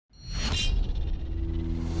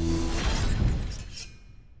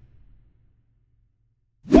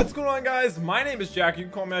What's going on, guys? My name is Jack. You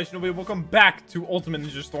can call me iShinobiYT. Welcome back to Ultimate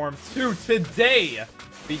Ninja Storm 2. Today,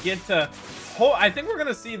 we get to... I think we're going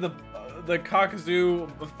to see the Kakuzu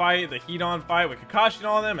fight, the Hidan fight with Kakashi and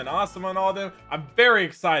all them, and Asuma and all them. I'm very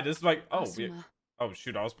excited. This is like... Oh, shoot.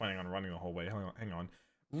 I was planning on running the whole way. Hang on.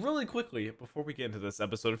 Really quickly, before we get into this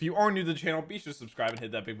episode, if you are new to the channel, be sure to subscribe and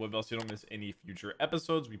hit that big boy bell so you don't miss any future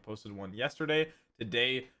episodes. We posted one yesterday.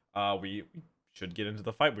 Today, we should get into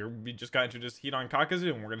the fight. We just got introduced to Hidan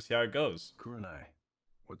Kakuzu, and we're gonna see how it goes. Kurenai,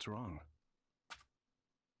 what's wrong?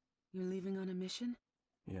 You're leaving on a mission?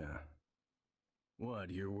 Yeah. What,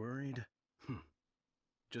 you're worried?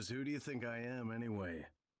 Just who do you think I am, anyway?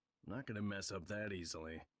 I'm not gonna mess up that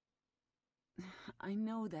easily. I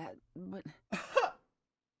know that, but...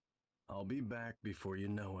 I'll be back before you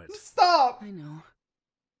know it. Stop! I know.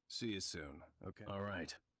 See you soon, okay?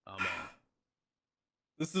 Alright, I'm on.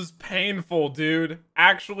 This is painful, dude.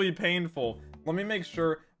 Actually painful. Let me make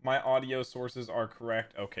sure my audio sources are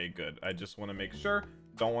correct. Okay, good. I just want to make sure.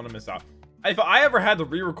 Don't want to miss out. If I ever had to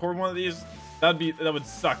re-record one of these, that would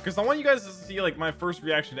suck. Because I want you guys to see like my first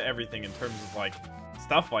reaction to everything in terms of like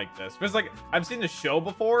stuff like this. Because like I've seen the show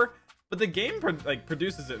before, but the game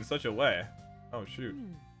produces it in such a way. Oh shoot.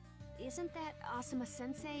 Isn't that Asuma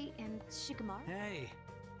Sensei and Shikamaru? Hey.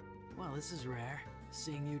 Well, this is rare.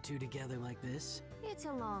 Seeing you two together like this. It's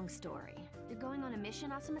a long story. You're going on a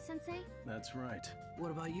mission, Asuma Sensei? That's right.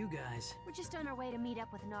 What about you guys? We're just on our way to meet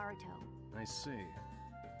up with Naruto. I see.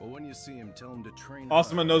 Well, when you see him, tell him to train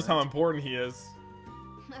Asuma hard, knows right? how important he is.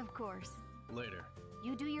 Of course. Later.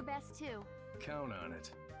 You do your best too. Count on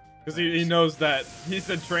it. Because he knows that, he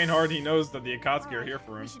said train hard, he knows that the Akatsuki are here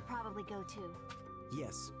for him. We should probably go too.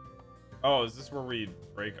 Yes. Oh, is this where we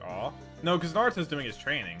break off? No, because Naruto's doing his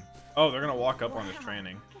training. Oh, they're gonna walk up on his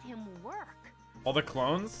training. Look at him work. All the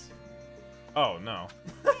clones? Oh, no.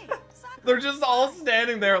 Hey, Sakura. They're just all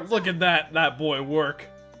standing there. Look at that boy work.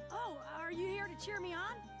 Oh, are you here to cheer me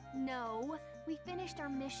on? No, we finished our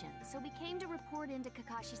mission, so we came to report into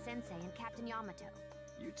Kakashi Sensei and Captain Yamato.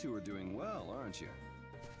 You two are doing well, aren't you?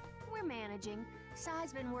 We're managing.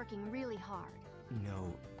 Sai's been working really hard.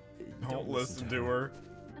 No. Don't listen to her.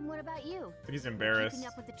 And what about you? I think he's embarrassed. Keeping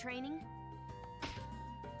up with the training?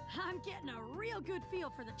 I'm getting a real good feel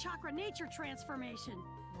for the chakra nature transformation.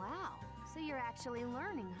 Wow, so you're actually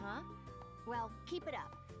learning, huh? Well, keep it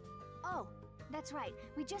up. Oh, that's right.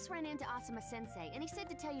 We just ran into Asuma Sensei, and he said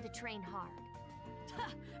to tell you to train hard.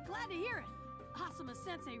 Glad to hear it. Asuma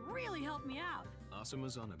Sensei really helped me out.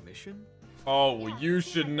 Asuma's on a mission? Oh, well, Yeah, you it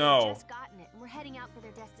seems should like know. they've just gotten it, and we're heading out for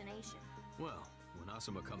their destination. Well, when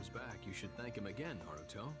Asuma comes back, you should thank him again,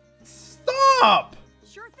 Naruto. Stop!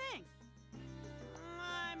 Sure thing.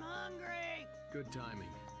 I'm hungry. Good timing.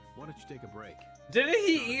 Why don't you take a break? Didn't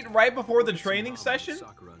he eat right before the Get some training ramen with session?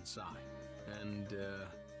 Sakura and Sai. And,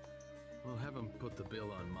 we'll have him put the bill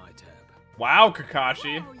on my tab. Wow,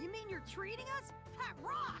 Kakashi. Whoa, you mean you're treating us? That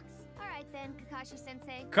rocks. All right then, Kakashi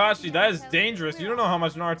Sensei. Kakashi, that is Naruto, dangerous. You don't know how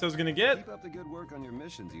much Naruto's gonna get. Keep up the good work on your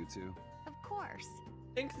missions, you two. Of course.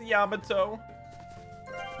 Thanks, Yamato.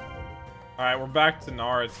 Alright, we're back to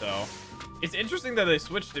Naruto. It's interesting that they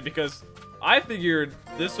switched it because I figured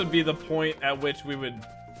this would be the point at which we would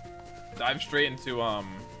dive straight into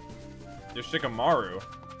Shikamaru,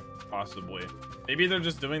 possibly. Maybe they're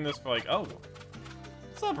just doing this for like, oh,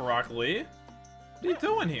 what's up, Rock Lee? What are you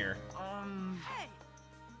doing here? Hey,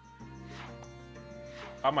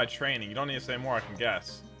 About my training. You don't need to say more. I can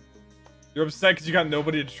guess. You're upset because you got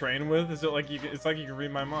nobody to train with. Is it like you? It's like you can read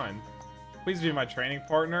my mind. Please be my training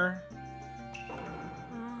partner.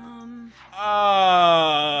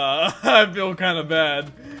 I feel kind of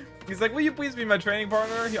bad. He's like, will you please be my training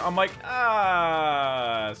partner? I'm like,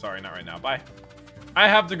 sorry, not right now. Bye. I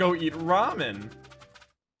have to go eat ramen.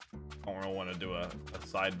 I don't really want to do a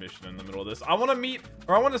side mission in the middle of this. I want to meet,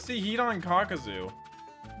 or I want to see Hidan and Kakuzu.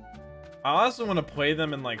 I also want to play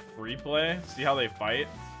them in like free play, see how they fight.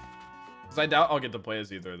 Because I doubt I'll get to play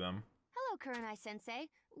as either of them. Hello, Kurenai Sensei.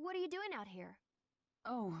 What are you doing out here?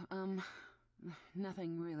 Oh,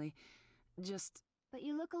 nothing really. Just... But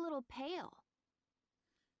you look a little pale.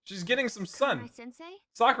 She's getting some sun. Kurenai Sensei?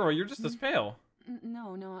 Sakura, you're just as pale.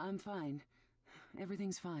 No, I'm fine.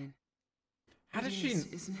 Everything's fine. How does It she... is,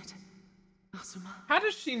 isn't it? Asuma? How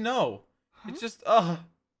does she know? Huh? It just,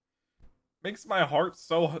 makes my heart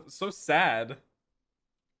so sad.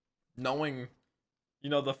 Knowing, you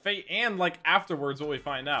know, the fate and, like, afterwards what we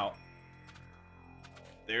find out.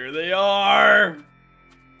 There they are!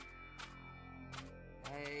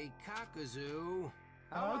 Hey, Kakuzu.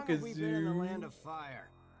 How long have we been in the land of fire?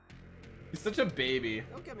 He's such a baby.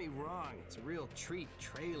 Don't get me wrong, it's a real treat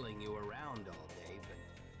trailing you around all day,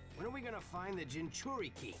 but When are we gonna find the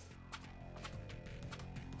Jinchuriki?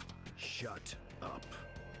 Shut up.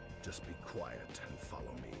 Just be quiet and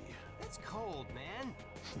follow me. It's cold, man.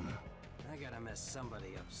 I gotta mess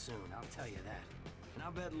somebody up soon, I'll tell you that. And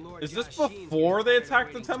I'll bet Lord Is this Yashin's before they getting tired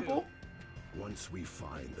attack of the waiting, temple? Once we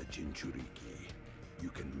find the Jinchuriki, you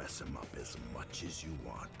can mess him up as much as you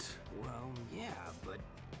want. Too. Well, yeah, but...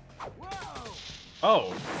 Whoa!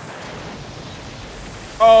 Oh.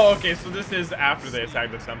 Oh, okay, so this is after they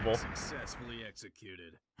attack the temple. Successfully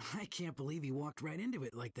executed. I can't believe he walked right into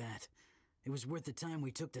it like that. It was worth the time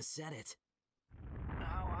we took to set it. Ow,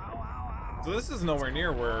 ow, ow, ow. So this is nowhere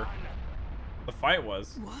near where the fight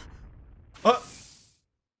was. What?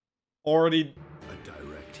 Already. A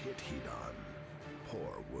direct hit, Hidan.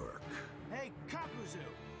 Poor work. Hey, Kakuzu!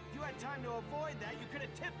 If you had time to avoid that, you could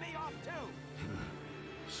have tipped me off too!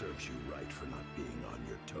 Serves you right for not being on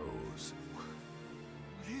your toes.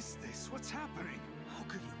 What is this? What's happening? How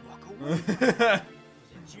could you walk away from that?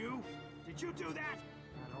 Was it you? Did you do that?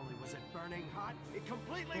 Not only was it burning hot, it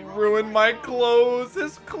completely Ruined my clothes.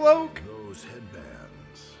 His cloak. Those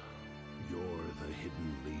headbands. You're the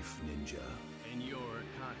Hidden Leaf Ninja. And you're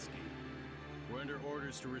Akatsuki. We're under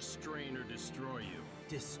orders to restrain or destroy you.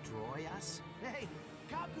 Destroy us? Hey,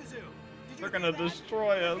 Kakuzu! Did you They're hear gonna that?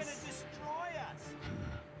 destroy They're us. gonna destroy us!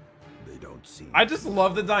 They don't seem... I just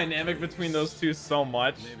love the dynamic between those two so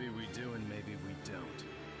much. Maybe we do and maybe we don't.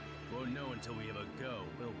 Won't know until we have a go,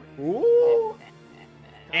 will we? Ooh.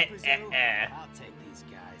 Kakuzu, I'll take these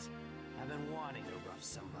guys. I've been wanting to rough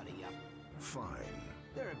somebody up. Fine.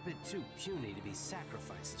 They're a bit too puny to be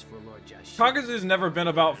sacrifices for Lord Yashin. Kakuzu's never been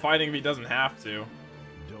about fighting if he doesn't have to.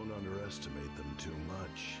 Don't underestimate them too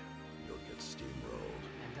much. You'll get steamrolled.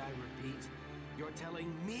 And I repeat, you're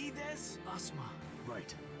telling me this? Asuma.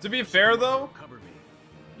 Right. To be fair, though, Cover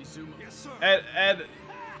me. Izuma. Yes, sir. at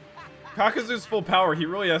Kakuzu's full power, he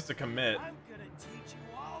really has to commit. I'm gonna teach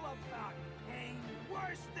you all about pain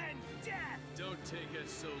worse than death! Don't take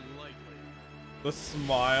us so lightly. The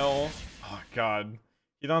smile. Oh, God.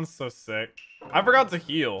 Hidan's so sick. I forgot to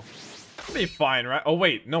heal. It'll be fine, right? Oh,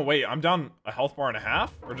 wait. No, wait. I'm down a health bar and a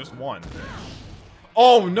half? Or just one?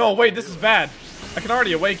 Oh, no. Wait, this is bad. I can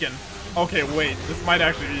already awaken. Okay, wait. This might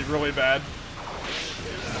actually be really bad.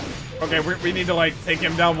 Okay, we need to, like, take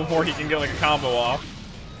him down before he can get, like, a combo off.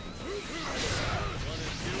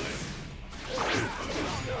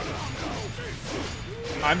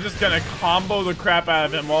 I'm just gonna combo the crap out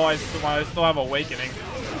of him while I still have awakening.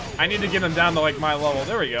 I need to get him down to, like, my level.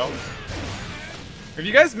 There we go. If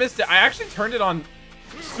you guys missed it, I actually turned it on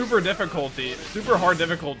super difficulty, super hard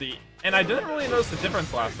difficulty, and I didn't really notice the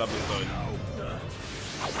difference last episode.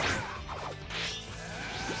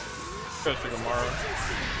 Go Shikamaru.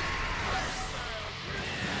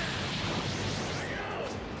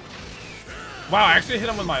 Wow, I actually hit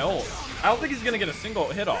him with my ult. I don't think he's gonna get a single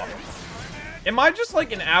hit off. Am I just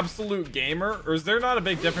like an absolute gamer, or is there not a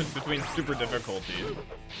big difference between super difficulty?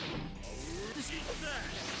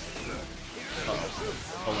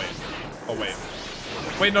 Uh-oh. Oh wait. Oh wait.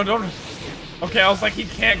 Wait, no, don't. Okay, I was like, he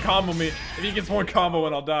can't combo me. If he gets one combo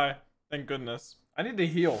and I'll die. Thank goodness. I need to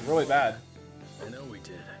heal really bad. I know we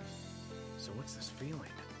did. So what's this feeling?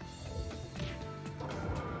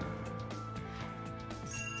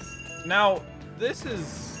 Now, this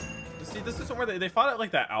is... See, this isn't where they fought at,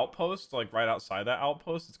 like, that outpost, like, right outside that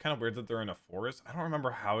outpost. It's kind of weird that they're in a forest. I don't remember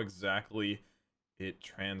how exactly it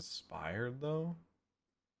transpired, though.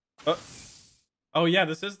 Oh, yeah,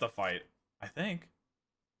 this is the fight, I think.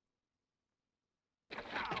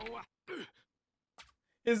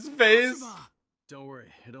 His face. Don't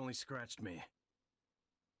worry, it only scratched me.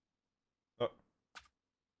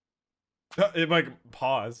 It, like,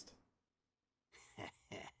 paused.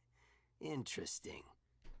 Interesting.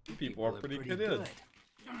 People are pretty good.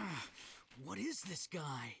 What is this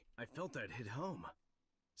guy? I felt that hit home.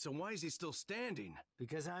 So why is he still standing?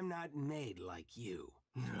 Because I'm not made like you.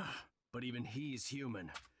 But even he's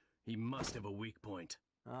human. He must have a weak point.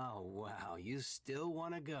 Oh, wow, you still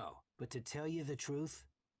want to go. But to tell you the truth,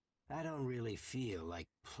 I don't really feel like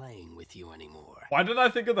playing with you anymore. Why did I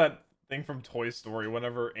think of that thing from Toy Story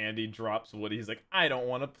whenever Andy drops Woody? He's like, I don't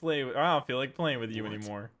want to play with... I don't feel like playing with you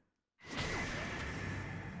anymore.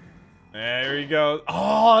 There you go.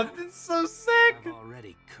 Oh, it's so sick. I've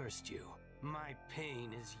already cursed you. My pain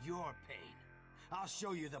is your pain. I'll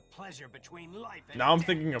show you the pleasure between life and Now I'm death.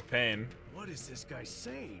 thinking of pain. What is this guy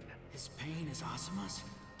saying? His pain is Asuma's?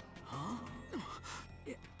 Huh?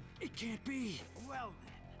 It can't be. Well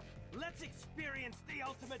then, let's experience the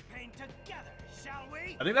ultimate pain together, shall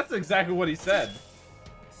we? I think that's exactly what he said.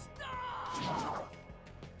 Stop!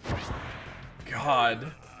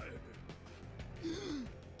 God.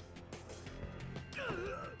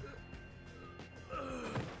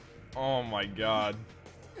 Oh my god.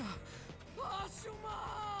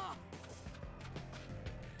 Asuma!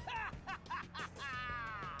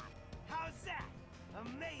 How's that?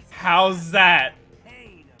 Amazing. How's that?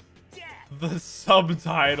 Pain of death. The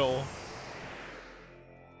subtitle.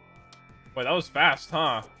 Wait, that was fast,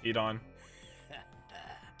 huh, Edon?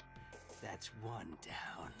 That's one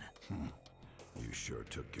down. You sure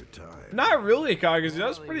took your time. Not really, Kakuzu. That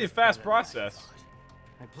was a pretty fast process.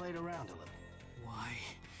 I played around a little. Why?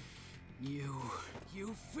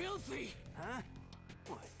 You filthy! Huh?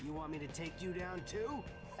 What? You want me to take you down too?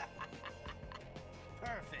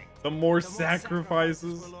 Perfect. The more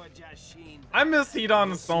sacrifices. for Lord Jashin. I miss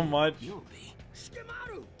Hedon so much. You'll be.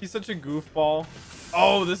 He's such a goofball.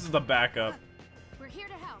 Oh, this is the backup. We're here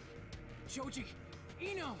to help. Choji,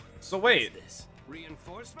 Ino! So wait. What's this?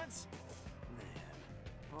 Reinforcements? Man,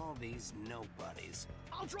 all these nobodies.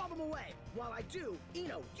 I'll draw them away. While I do,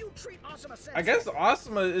 Ino, you treat Asuma Sensei. I guess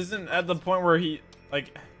Asuma isn't at the point where he,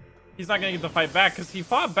 like, he's not gonna get the fight back because he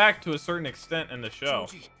fought back to a certain extent in the show.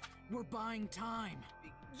 Choji, we're buying time.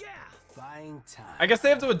 Yeah. Buying time. I guess they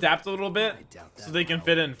have to adapt a little bit I doubt that so they can will.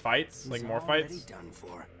 fit in fights, He's like more already fights. done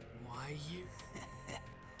for. Why you?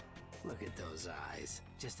 Look at those eyes.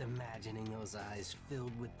 Just imagining those eyes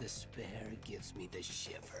filled with despair gives me the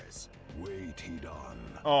shivers. Wait, Hedon.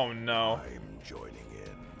 Oh no. I'm joining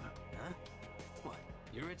in. Huh? What?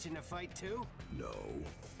 You're itching to fight too? No,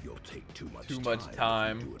 you'll take too much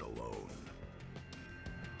time. if you do it alone.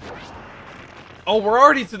 Oh, we're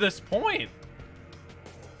already to this point.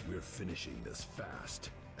 We're finishing this fast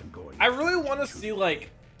and going. I really want to see, like,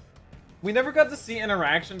 we never got to see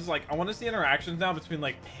interactions. Like, I want to see interactions now between,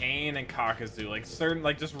 like, Pain and Kakuzu. Like, certain,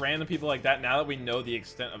 like, just random people like that now that we know the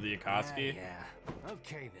extent of the Akatsuki. Yeah.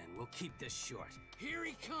 Okay then, we'll keep this short. Here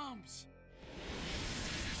he comes!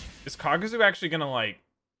 Is Kakuzu actually gonna, like...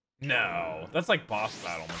 No. That's, like, boss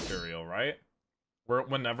battle material, right? Where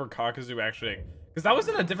whenever Kakuzu actually... Because that was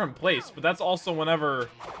in a different place, but that's also whenever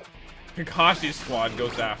Kakashi's squad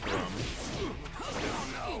goes after him.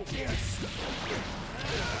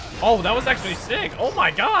 Oh, that was actually sick. Oh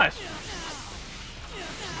my gosh.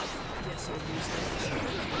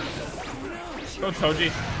 Go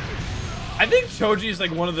Choji. I think Choji is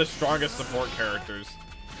like one of the strongest support characters.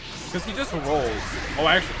 Because he just rolls. Oh,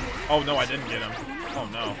 actually. Oh no, I didn't get him. Oh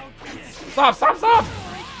no. Stop, stop, stop!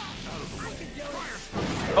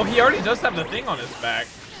 Oh, he already does have the thing on his back.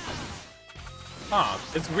 Huh.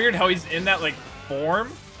 It's weird how he's in that, like, form,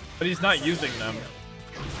 but he's not using them.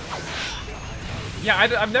 Yeah,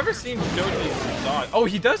 I've never seen Choji's dodge. Oh,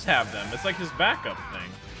 he does have them. It's like his backup thing.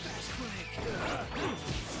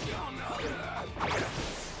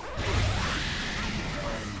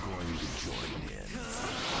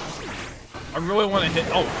 I really want to hit...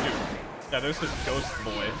 Oh, dude. Yeah, there's his ghost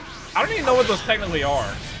boy. I don't even know what those technically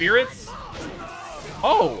are. Spirits?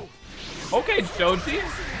 Oh! Okay, Choji.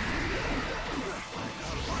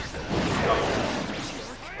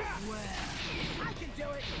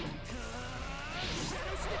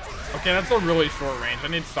 Okay, that's a really short range. I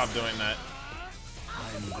need to stop doing that.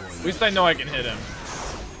 At least I know I can hit him.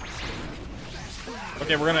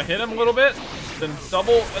 Okay, we're gonna hit him a little bit, then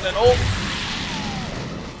double, and then ult.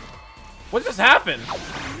 What just happened?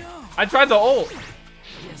 I tried to ult,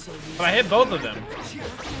 but I hit both of them.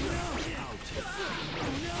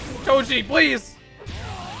 Choji, please!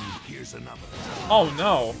 Oh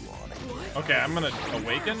no. Okay, I'm gonna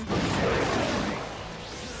awaken.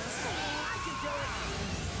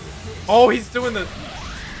 Oh, he's doing the...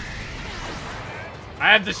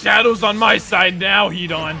 I have the shadows on my side now,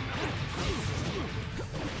 Hedon.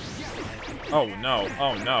 Oh no,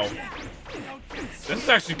 oh no. This is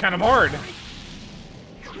actually kind of hard.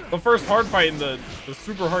 The first hard fight in the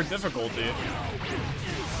super hard difficulty.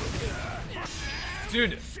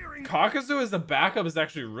 Dude, Kakuzu as the backup is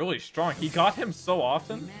actually really strong. He got him so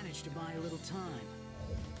often. Managed to buy a little time.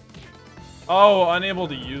 Oh, unable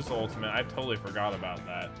to use ultimate. I totally forgot about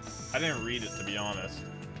that. I didn't read it, to be honest.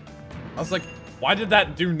 I was like, why did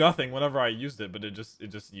that do nothing whenever I used it? But it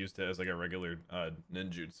just used it as like a regular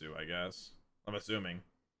ninjutsu, I guess. I'm assuming.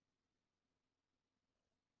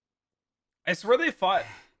 I swear they fought...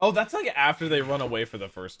 Oh, that's like after they run away for the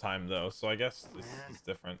first time, though. So I guess this is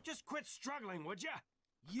different. Just quit struggling, would ya?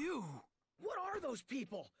 You! What are those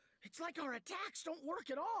people? It's like our attacks don't work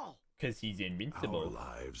at all. Because he's invincible. Our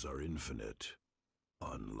lives are infinite,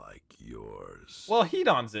 unlike yours. Well,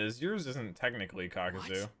 Hedon's is. Yours isn't technically,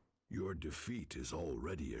 Kakuzu. What? Your defeat is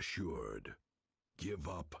already assured. Give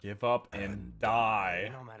up. Give up and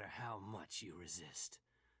die. No matter how much you resist,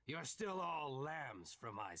 you're still all lambs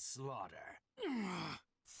for my slaughter.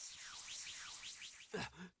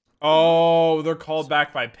 Oh, they're called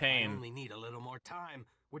back by I pain. only need a little more time.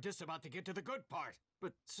 We're just about to get to the good part.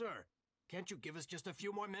 But, sir, can't you give us just a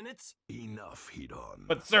few more minutes? Enough, Hidon.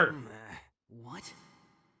 But sir, What?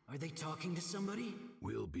 Are they talking to somebody?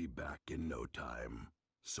 We'll be back in no time.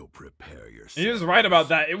 So prepare yourself. he was right about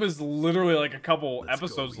that. It was literally like a couple Let's go,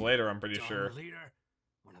 episodes leader. later, I'm pretty Dumb sure. leader.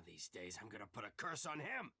 One of these days, I'm gonna put a curse on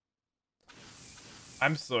him.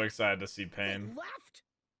 I'm so excited to see They Pain. left?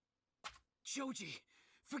 Choji,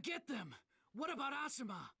 forget them. What about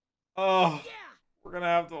Asuma? Oh, Yeah! we're gonna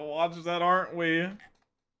have to watch that, aren't we?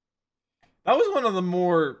 That was one of the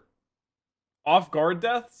more off-guard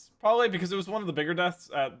deaths, probably, because it was one of the bigger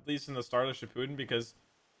deaths, at least in the start of Shippuden, because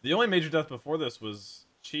the only major death before this was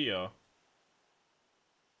Chiyo.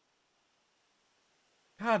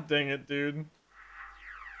 God dang it, dude.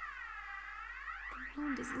 The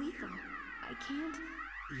wound is lethal. I can't.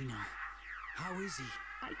 Ino, how is he?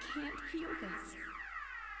 I can't heal this.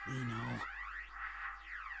 Ino.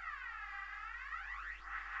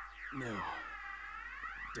 No.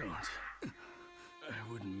 Don't.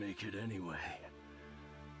 I wouldn't make it anyway.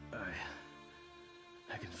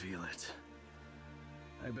 I can feel it.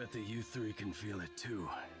 I bet that you three can feel it too,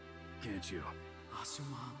 can't you?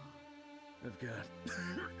 Asuma. I've got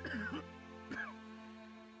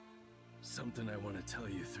something I want to tell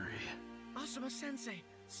you three. Asuma-sensei,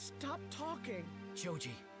 stop talking.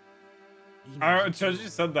 Choji. Choji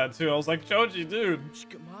said that too. I was like, Choji, dude,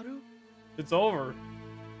 Shikamaru? it's over.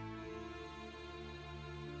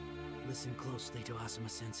 Listen closely to Asuma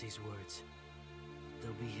Sensei's words.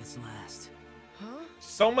 They'll be his last. Huh?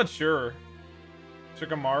 So mature.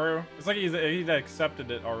 Shikamaru. It's like he'd accepted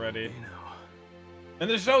it already. You know, In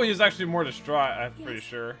the show, he was actually more distraught, I'm pretty Yes.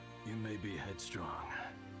 sure. you may be headstrong,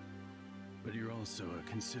 but you're also a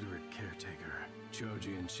considerate caretaker.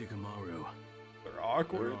 Choji and Shikamaru, They're they're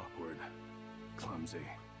awkward. awkward, clumsy.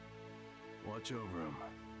 Watch over them,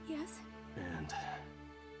 Yes? and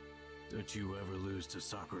don't you ever lose to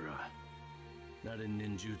Sakura. Not in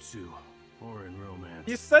ninjutsu or in romance.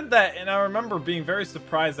 He said that, and I remember being very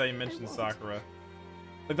surprised that he mentioned Sakura.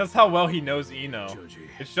 Like, that's how well he knows Ino. Choji,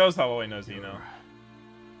 It shows how well he knows you're Ino.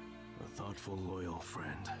 a thoughtful, loyal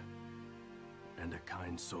friend, and a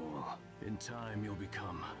kind soul. In time, you'll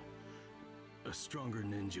become a stronger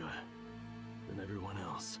ninja than everyone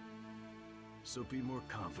else. So be more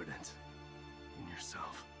confident in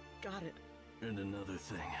yourself. Got it. And another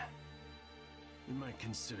thing, you might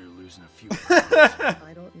consider losing a few.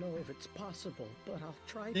 I don't know if it's possible, but I'll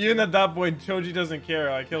try to. Even at that point, Choji doesn't care.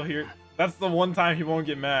 Like, he'll hear. That's the one time he won't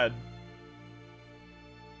get mad.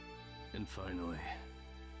 And finally,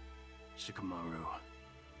 Shikamaru,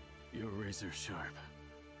 you're razor sharp,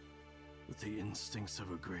 with the instincts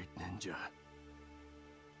of a great ninja.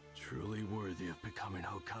 Truly worthy of becoming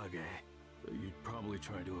Hokage, though you'd probably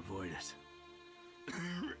try to avoid it.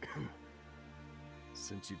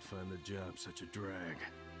 Since you'd find the job such a drag.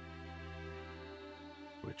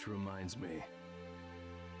 Which reminds me,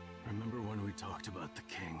 remember when we talked about the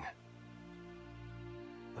king?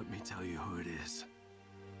 Let me tell you who it is.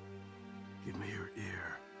 Give me your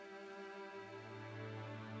ear.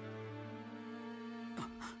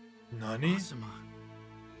 Nani? Asuma.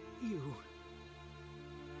 You.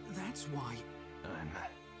 That's why. I'm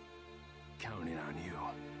counting on you.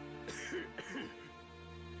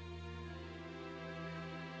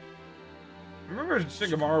 I remember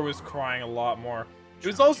Shikamaru was crying a lot more. It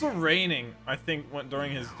was also raining, I think,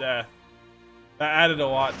 during his death. That added a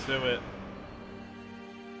lot to it.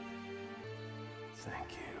 Thank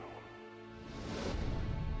you.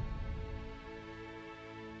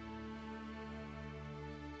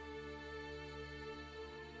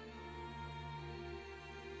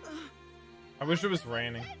 I wish it was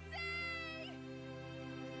raining.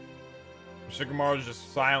 Shikamaru's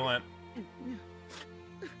just silent.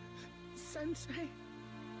 Sensei.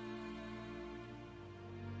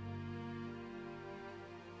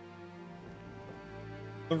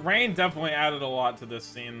 The rain definitely added a lot to this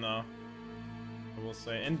scene, though. I will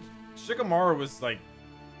say. And Shikamaru was like...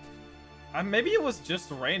 maybe it was just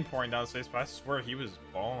the rain pouring down his face, but I swear he was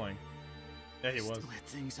bawling. Yeah, he was. Still had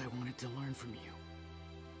things I wanted to learn from you.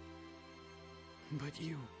 But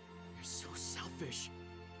you're so selfish.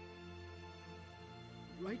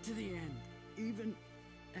 Right to the end. Even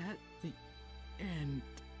at the end.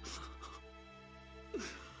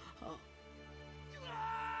 Oh.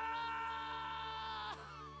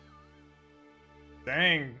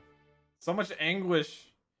 Dang. So much anguish.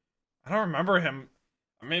 I don't remember him.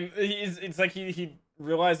 I mean, it's like he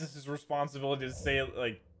realizes his responsibility to say it,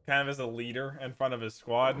 like, kind of as a leader in front of his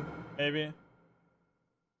squad, maybe?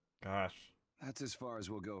 Gosh. That's as far as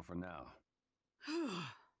we'll go for now.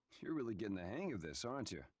 You're really getting the hang of this,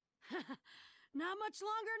 aren't you? Not much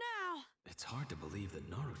longer now. It's hard to believe that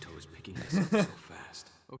Naruto is picking this up so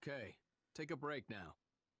fast. Okay, take a break now.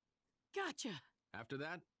 Gotcha. After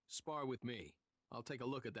that, spar with me. I'll take a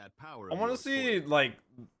look at that power. I want to see, like...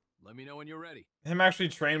 Let me know when you're ready. Him actually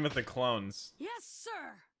train with the clones. Yes,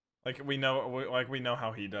 sir. Like we know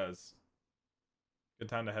how he does. Good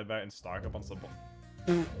time to head back and stock up on supplies.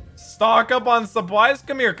 Stock up on supplies?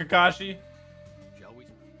 Come here, Kakashi. Shall we?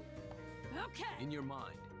 Okay. In your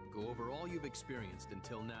mind, go over all you've experienced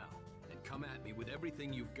until now, and come at me with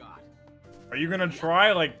everything you've got. Are you gonna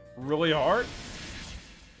try, like, really hard?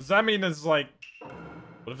 Does that mean it's like...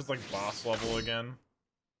 What if it's like boss level again?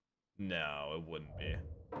 No, it wouldn't be.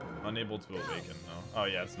 Unable to awaken, though. Oh,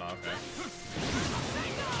 yeah, it's not. Okay.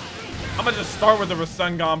 I'm gonna just start with the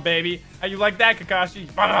Rasengan, baby. How you like that, Kakashi?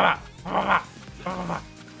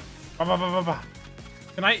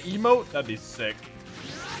 Can I emote? That'd be sick.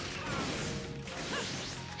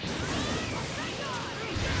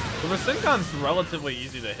 The Rasengan's relatively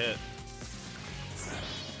easy to hit.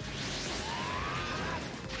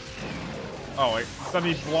 Oh, except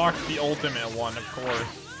he blocks the ultimate one, of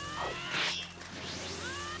course.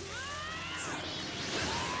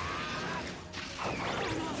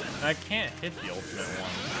 I can't hit the ultimate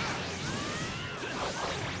one.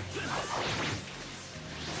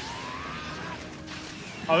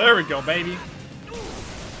 Oh, there we go, baby.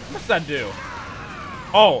 What's that do?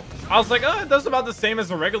 Oh, I was like, oh, it does about the same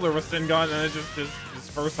as a regular Rasengan, and it just his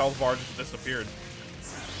first health bar just disappeared.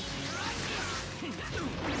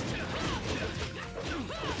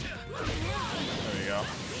 There you go.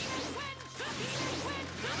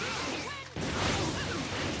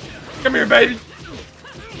 Come here, baby.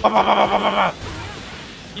 Eat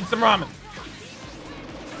some ramen.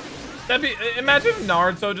 That'd be. Imagine if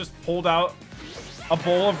Naruto just pulled out a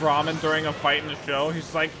bowl of ramen during a fight in the show. He's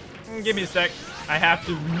just like, give me a sec. I have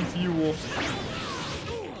to refuel.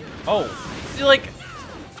 Oh, see, like,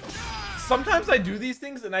 sometimes I do these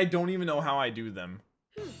things and I don't even know how I do them.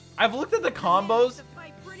 I've looked at the combos.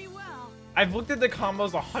 I've looked at the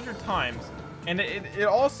combos 100 times, and it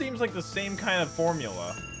all seems like the same kind of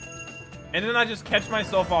formula. And then I just catch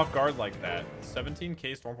myself off guard like that.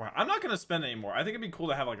 17k storm point. I'm not gonna spend anymore. I think it'd be cool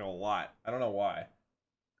to have like a lot. I don't know why.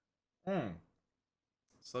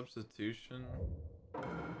 Substitution.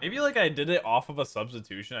 Maybe like I did it off of a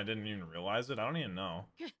substitution. I didn't even realize it. I don't even know.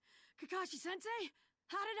 Kakashi-sensei,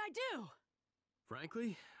 how did I do?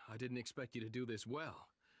 Frankly, I didn't expect you to do this well.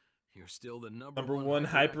 You're still the number one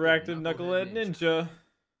hyperactive knucklehead ninja.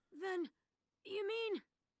 Then, you mean?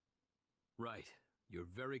 Right. You're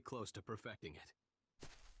very close to perfecting it.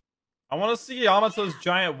 I want to see Yamato's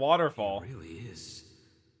giant waterfall. It really is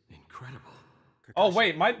incredible. Oh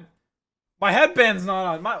wait, my headband's not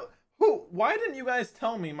on. Why didn't you guys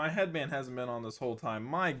tell me my headband hasn't been on this whole time?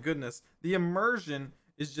 My goodness, the immersion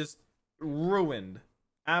is just ruined.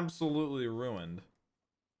 Absolutely ruined.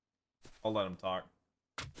 I'll let him talk.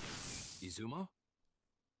 Izumo?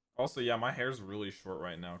 Also, yeah, my hair's really short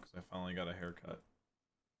right now because I finally got a haircut.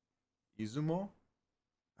 Izumo?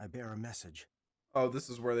 I bear a message. Oh, this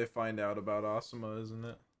is where they find out about Asuma, isn't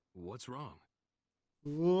it? What's wrong?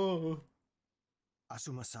 Whoa.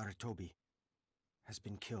 Asuma Sarutobi has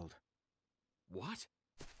been killed. What?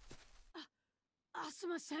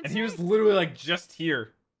 Asuma-sensei? And he was literally like just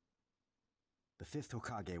here. The 5th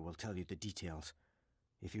Hokage will tell you the details.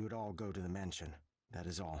 If you would all go to the mansion, that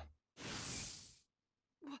is all.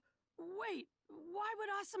 Wait, why would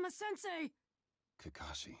Asuma-sensei?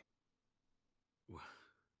 Kakashi.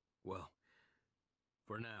 Well,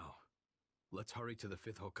 for now, let's hurry to the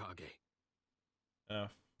 5th Hokage.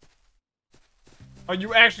 Oh,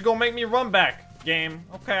 you actually gonna make me run back, game?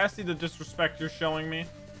 Okay, I see the disrespect you're showing me.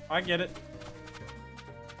 I get it.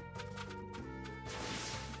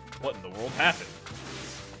 What in the world happened?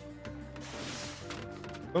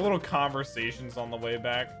 The little conversations on the way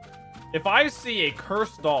back. If I see a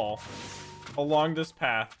cursed doll along this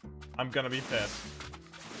path, I'm gonna be pissed.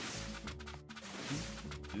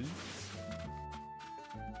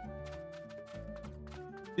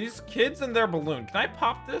 These kids and their balloon. Can I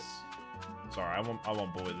pop this? Sorry, I won't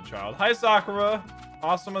bully the child. Hi, Sakura.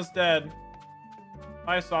 Asuma's dead.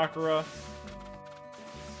 Hi, Sakura.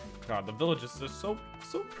 God, the village is just so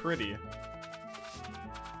pretty.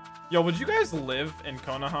 Yo, would you guys live in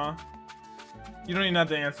Konoha? You don't even have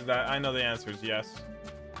to answer that. I know the answer is yes.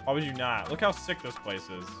 Why would you not? Look how sick this place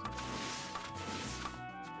is.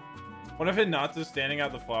 What if Hinata's standing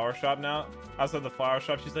at the flower shop now? Outside the flower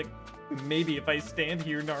shop, she's like, maybe if I stand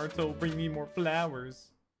here, Naruto will bring me more flowers.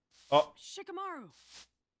 Oh. Shikamaru.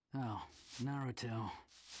 Oh, Naruto.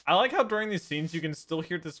 I like how during these scenes you can still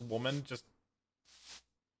hear this woman just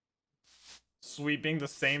sweeping the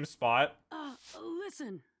same spot.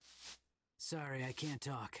 Listen. Sorry, I can't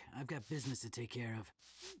talk. I've got business to take care of.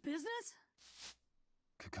 Business?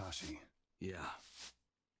 Kakashi. Yeah.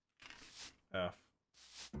 F.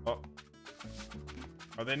 Oh.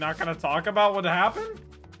 Are they not gonna talk about what happened?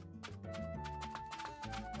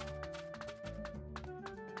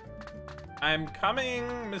 I'm coming,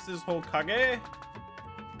 Mrs. Hokage.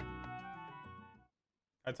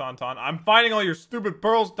 Hi, Tauntaun. I'm finding all your stupid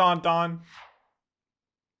pearls, Tauntaun.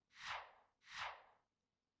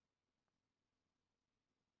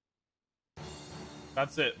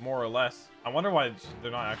 That's it, more or less. I wonder why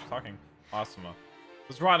they're not actually talking. Asuma.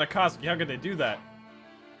 Let's ride Akatsuki. How could they do that?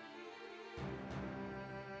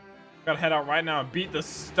 Gotta head out right now and beat the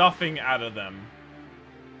stuffing out of them.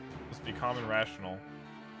 Must be calm and rational.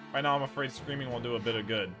 Right now, I'm afraid screaming won't do a bit of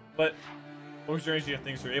good. But what strange do you have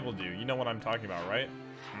things you're able to do? You know what I'm talking about, right?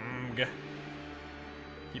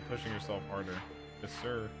 Keep pushing yourself harder. Yes,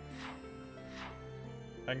 sir.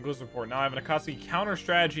 Kakuzu report. Now I have an Akatsuki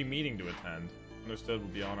counter-strategy meeting to attend. Understood,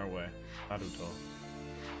 we'll be on our way. Naruto.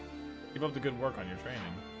 Keep up the good work on your training.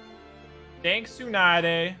 Thanks,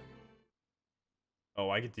 Tsunade. Oh,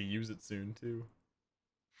 I get to use it soon, too.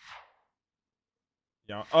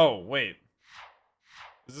 Yeah. Oh, wait.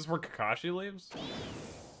 Is this where Kakashi leaves?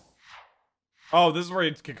 Oh, this is where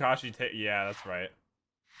Kakashi takes... Yeah, that's right.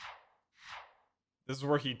 This is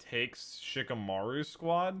where he takes Shikamaru's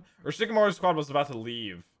squad? Or Shikamaru's squad was about to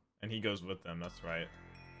leave, and he goes with them. That's right.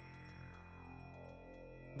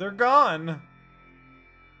 They're gone!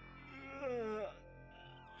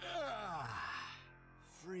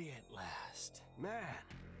 Free at last. Man,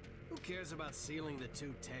 who cares about sealing the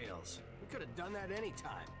two tails? We could have done that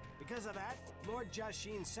anytime. Because of that, Lord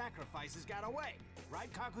Jashin's sacrifices got away. Right,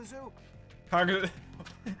 Kakuzu?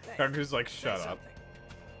 Kakuzu's like, shut up.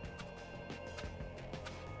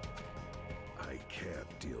 I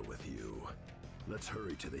can't deal with you. Let's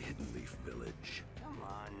hurry to the Hidden Leaf Village. Come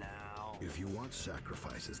on now. If you want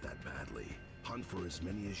sacrifices that badly, hunt for as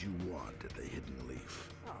many as you want at the Hidden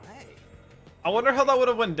Leaf. Oh, hey. I wonder how that would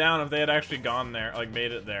have went down if they had actually gone there, like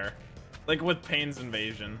made it there. Like with Pain's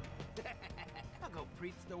invasion. I'll go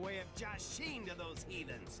preach the way of Jashin to those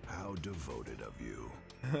heathens. How devoted of you.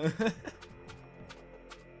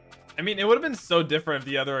 I mean, it would have been so different if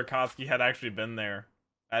the other Akatsuki had actually been there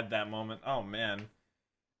at that moment. Oh, man.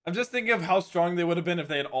 I'm just thinking of how strong they would have been if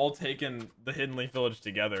they had all taken the Hidden Leaf Village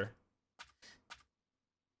together.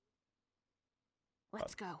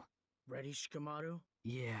 Let's go. Ready, Shikamaru?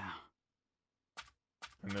 Yeah.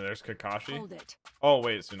 And then there's Kakashi. Hold it. Oh,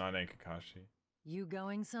 wait, Tsunade and Kakashi. You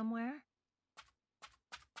going somewhere?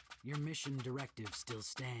 Your mission directive still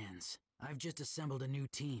stands. I've just assembled a new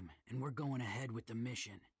team, and we're going ahead with the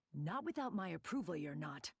mission. Not without my approval, you're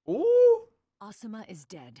not. Ooh! Asuma is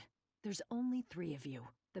dead. There's only 3 of you.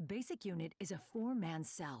 The basic unit is a 4-man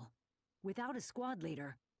cell. Without a squad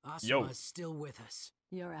leader... Asuma's still with us.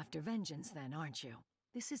 You're after vengeance then, aren't you?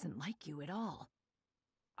 This isn't like you at all.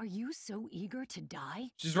 Are you so eager to die?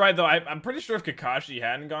 She's right, though. I'm pretty sure if Kakashi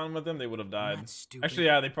hadn't gone with them, they would have died. Not stupid. Actually,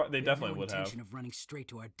 yeah, they definitely would have. No intention of running straight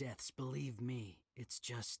to our deaths, believe me. It's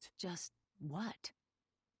just... Just what?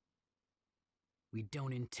 We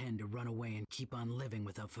don't intend to run away and keep on living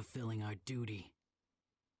without fulfilling our duty.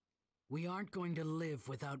 We aren't going to live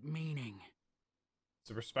without meaning.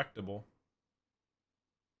 It's respectable.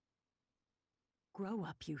 Grow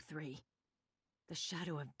up, you 3. The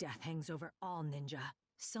shadow of death hangs over all ninja.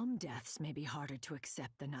 Some deaths may be harder to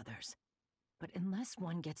accept than others. But unless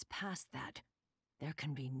one gets past that, there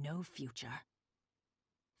can be no future.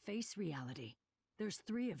 Face reality. There's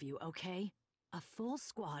 3 of you, okay? A full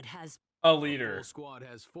squad has... A leader. A full squad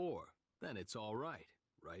has 4. Then it's all right.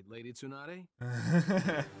 Right, Lady Tsunade?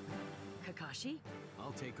 Kakashi?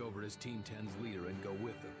 I'll take over as Team 10's leader and go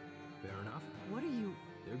with them. Fair enough? What are you...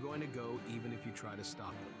 They're going to go even if you try to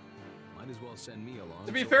stop them. Might as well send me along.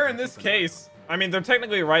 To be fair, in this case, I mean, they're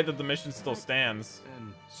technically right that the mission still stands.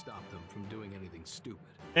 And stop them from doing anything stupid.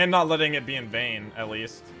 And not letting it be in vain, at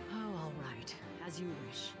least. Oh, all right. As you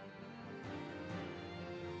wish.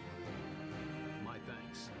 My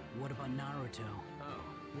thanks. What about Naruto? Oh,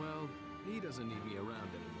 well, he doesn't need me around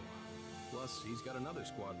anymore. Plus, he's got another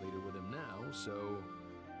squad leader with him now, so...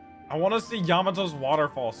 I want to see Yamato's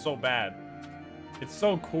waterfall so bad. It's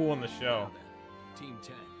so cool in the show. Now then, Team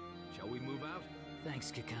 10, shall we move out?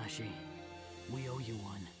 Thanks, Kakashi. We owe you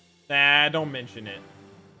one. Nah, don't mention it.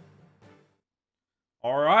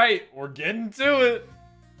 Alright, we're getting to it.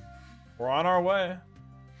 We're on our way.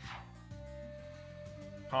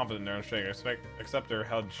 Confident they're on straight, except they're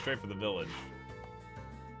headed straight for the village.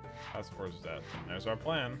 Task Force is at. There's our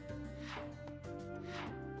plan.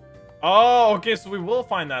 Oh, okay, so we will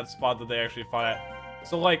find that spot that they actually fought at.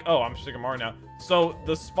 So, like, oh, I'm Shikamaru now. So,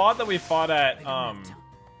 the spot that we fought at,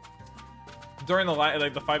 during the,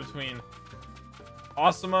 like, the fight between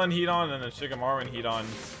Asuma and Hidan and then Shikamaru and Hidan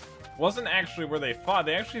wasn't actually where they fought.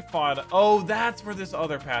 They actually fought, oh, that's where this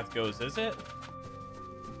other path goes, is it?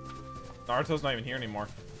 Naruto's not even here anymore.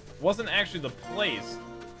 It wasn't actually the place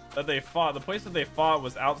that they fought. The place that they fought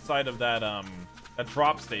was outside of that, that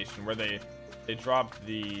drop station where they dropped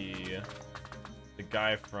the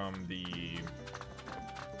guy from the,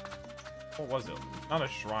 what was it? Not a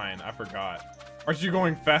shrine, I forgot. Aren't you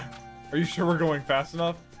going fast? Are you sure we're going fast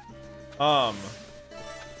enough? So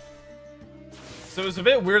it was a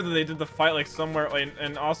bit weird that they did the fight like somewhere, like,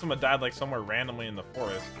 and Asuma died like somewhere randomly in the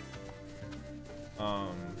forest.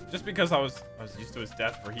 Just because I was used to his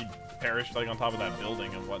death where he perished like on top of that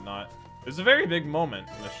building and whatnot. It was a very big moment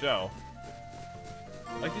in the show.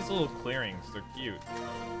 I like these little clearings, they're cute.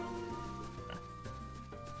 Okay.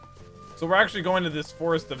 So we're actually going to this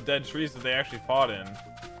forest of dead trees that they actually fought in.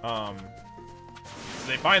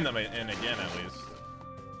 They find them in again at least.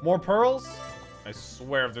 More pearls? I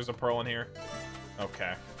swear if there's a pearl in here.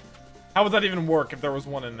 Okay. How would that even work if there was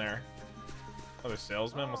one in there? Another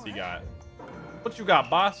salesman? What's he got? What you got,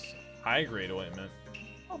 boss? High grade ointment.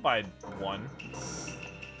 I'll buy one.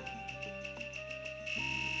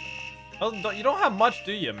 Oh, you don't have much,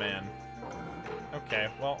 do you, man? Okay,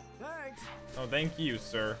 well. Thanks. Oh, thank you,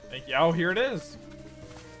 sir. Thank you. Oh, here it is.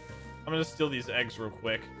 I'm gonna steal these eggs real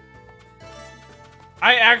quick.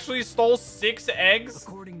 I actually stole 6 eggs?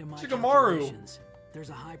 According to my Shikamaru. calculations, there's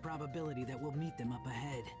a high probability that we'll meet them up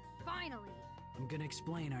ahead. Finally. I'm gonna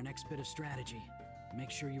explain our next bit of strategy. Make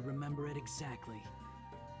sure you remember it exactly.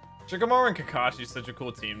 Shikamaru and Kakashi such a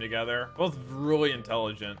cool team together. Both really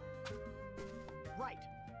intelligent. Right.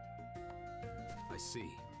 I see.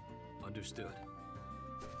 Understood.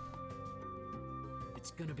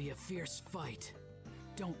 It's gonna be a fierce fight.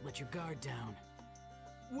 Don't let your guard down.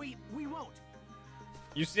 We won't.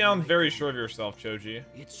 You sound very sure of yourself, Choji.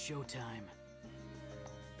 It's showtime.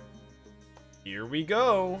 Here we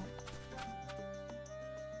go.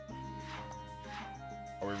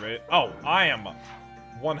 Are we ready? Oh, I am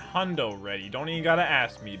 100 ready. Don't even gotta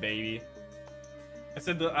ask me, baby. I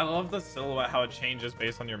said I love the silhouette, how it changes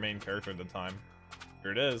based on your main character at the time.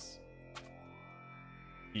 Here it is.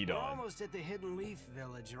 We're Hidan. almost at the Hidden Leaf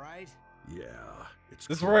Village, right? Yeah, it's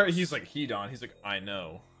This is where he's like, Hidan. He's like, I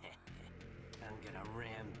know. I'm gonna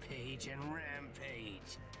rampage and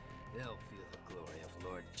rampage. They'll feel the glory of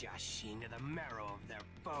Lord Jashin to the marrow of their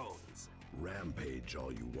bones. Rampage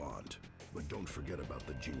all you want, but don't forget about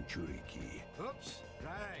the Jinchuriki. Oops,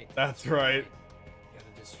 right. That's right.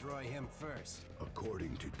 Gotta destroy him first.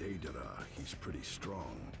 According to Deidara, he's pretty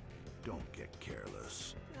strong. Don't get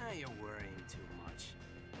careless. Ah, you're worrying too much.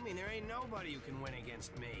 I mean, there ain't nobody who can win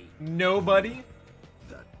against me. Nobody?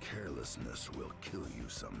 That carelessness will kill you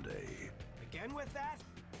someday. Again with that?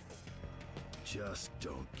 Just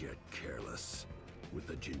don't get careless with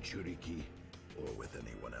the Jinchuriki or with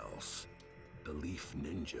anyone else. The Leaf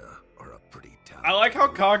Ninja are a pretty talented. I like how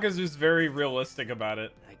Kakuzu's very realistic about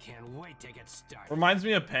it. I can't wait to get started. Reminds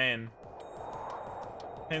me of Pain.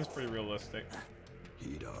 Pain's pretty realistic.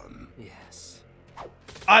 Hidan. Yes.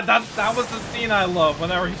 That was the scene I love.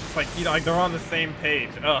 Whenever he's just like, like they're on the same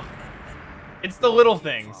page. Ugh. It's the little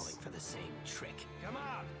things. Falling for the same trick. Come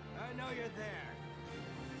on, I know you're there.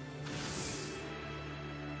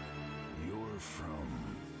 You're from...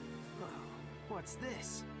 Oh, what's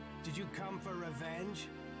this? Did you come for revenge?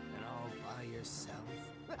 And all by yourself?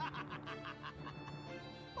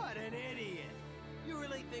 What an idiot! You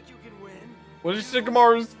really think you can win? What is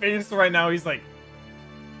Shikamaru's face right now? He's like,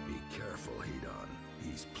 Be careful, Hidan.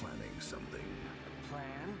 He's planning something.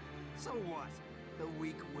 Plan? So what? The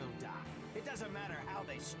weak will die. It doesn't matter how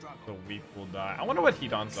they struggle. the weak will die. I wonder what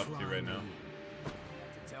Hidan's up to right now. To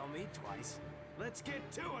tell me twice. Let's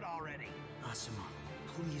get to it already. Asuma,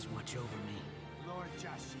 please watch over me. Lord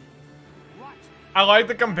Jashin, watch me. I like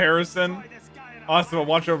the comparison. Asuma,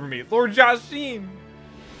 watch over me. Lord Jashin,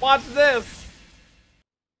 watch this.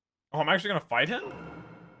 Oh, I'm actually gonna fight him?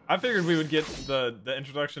 I figured we would get the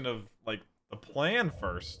introduction of like the plan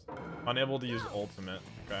first. Unable to use ultimate.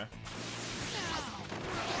 Okay.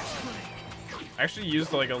 I actually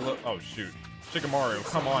used like a little. Oh shoot, Shikamaru,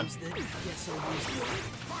 come on.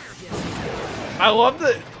 I love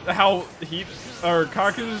how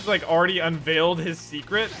Kakuzu's like already unveiled his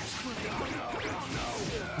secret,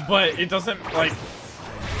 but it doesn't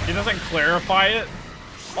clarify it.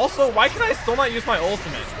 Also, why can I still not use my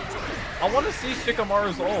ultimate? I want to see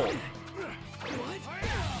Shikamaru's ult.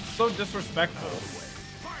 so disrespectful.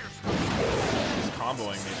 He's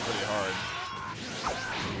comboing me pretty hard.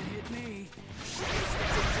 Hit me.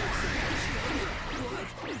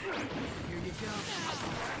 Here you go.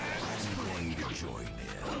 I'm going to join in.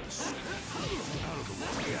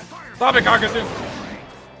 Stop it, Kakuzu!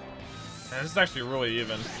 Man, this is actually really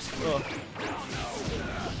even. Ugh.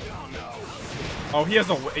 Oh, he has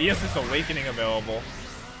this awakening available.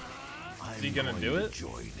 Is he gonna do it?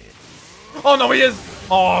 Oh no, he is!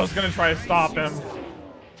 Oh, I was gonna try to stop him.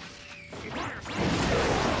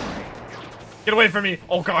 Get away from me!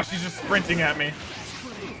 Oh gosh, he's just sprinting at me.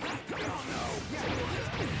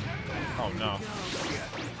 Oh no.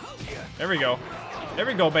 There we go. There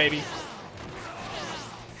we go, baby.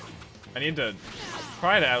 I need to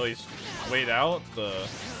try to at least wait out the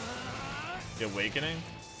awakening.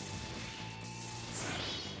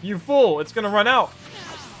 You fool! It's gonna run out.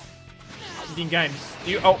 You games.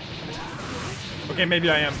 Oh. Okay, maybe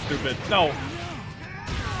I am stupid. No.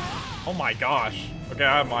 Oh my gosh. Okay,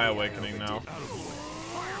 I have my awakening now.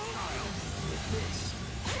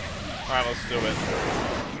 Alright, let's do it.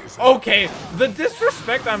 Okay, the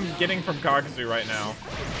disrespect I'm getting from Kakuzu right now.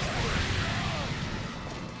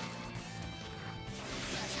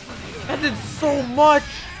 That did so much!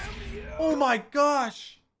 Oh my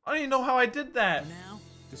gosh! I don't even know how I did that. Now,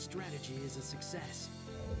 the strategy is a success.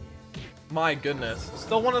 My goodness.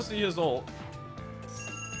 Still want to see his ult.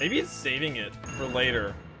 Maybe it's saving it for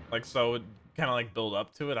later. Like, so it kind of like build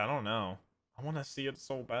up to it. I don't know. I want to see it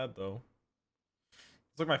so bad, though.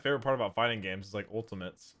 It's like my favorite part about fighting games is like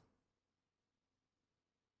ultimates.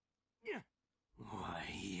 Why,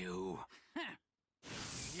 you...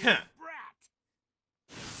 Huh.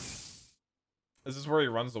 Is this where he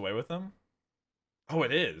runs away with him? Oh,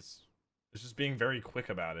 it is. It's just being very quick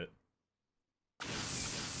about it.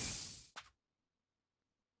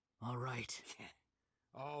 All right.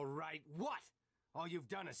 All right, what? All you've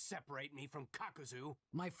done is separate me from Kakuzu.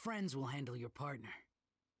 My friends will handle your partner.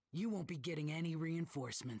 You won't be getting any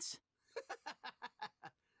reinforcements.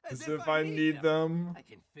 As if I need them. I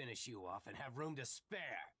can finish you off and have room to spare.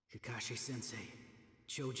 Kakashi-sensei,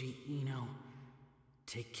 Choji Ino,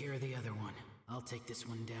 take care of the other one. I'll take this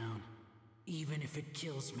one down, even if it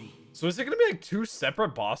kills me. So is it gonna be like two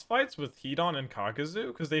separate boss fights with Hidan and Kakuzu?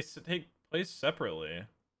 Because they take place separately.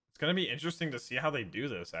 It's gonna be interesting to see how they do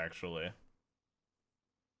this, actually.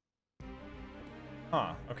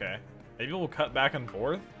 Huh, okay. Maybe we'll cut back and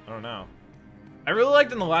forth? I don't know. I really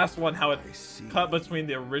liked in the last one how it cut between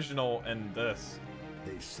the original and this.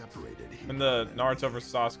 They've separated And the Naruto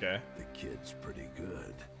vs Sasuke. The kid's pretty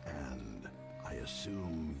good, and I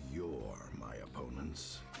assume you're my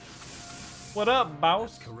opponents. What up,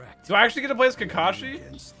 boss? That's correct. Do I actually get to play as Kakashi?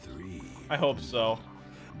 Against 3. I hope so.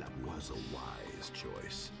 That was a wise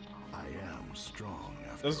choice. I am strong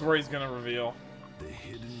after This is where he's gonna reveal. The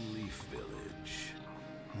Hidden Leaf Village.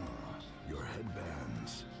 Huh. Your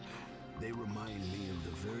headbands. They remind me of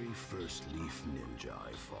the very first Leaf Ninja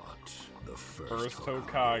I fought. The first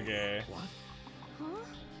Hokage. What? Huh?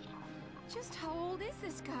 Just how old is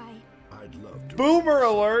this guy? I'd love to Boomer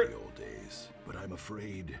relive alert! the old days, but I'm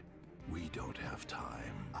afraid we don't have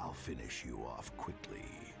time. I'll finish you off quickly.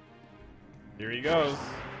 Here he goes.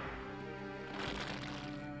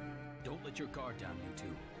 Don't let your guard down, you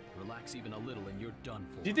two. Relax even a little and you're done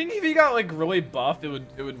for. Do you think if he got like really buffed, it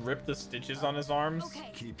would rip the stitches on his arms?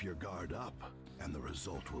 Okay. Keep your guard up, and the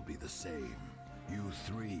result will be the same. You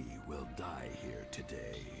 3 will die here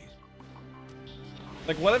today.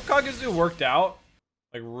 Like, what if Kakuzu worked out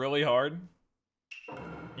like really hard?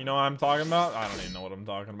 You know what I'm talking about? I don't even know what I'm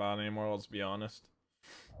talking about anymore, let's be honest.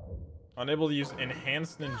 Unable to use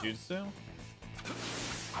enhanced ninjutsu?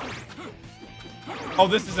 Oh,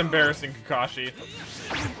 this is embarrassing, Kakashi.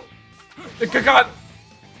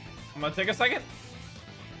 I'm gonna take a second.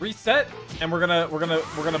 Reset, and we're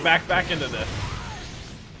gonna back into this.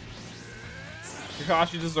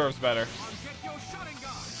 Kakashi deserves better.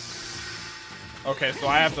 Okay, so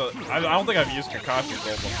I have to. I don't think I've used Kakashi's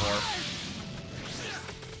ult before.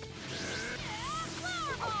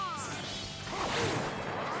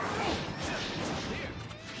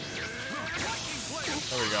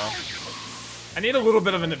 There we go. I need a little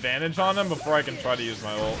bit of an advantage on him before I can try to use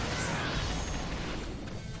my ult.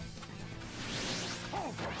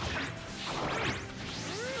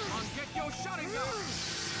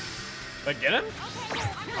 Did I get him?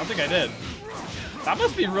 I don't think I did. That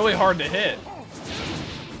must be really hard to hit.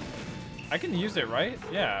 I can use it, right?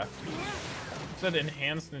 Yeah. It said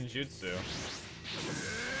enhanced ninjutsu.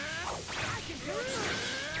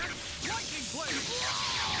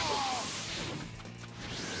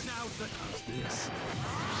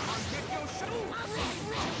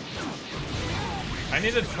 I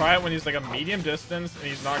need to try it when he's like a medium distance and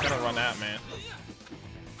he's not gonna run at me.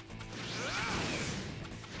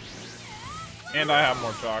 And I have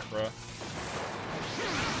more chakra.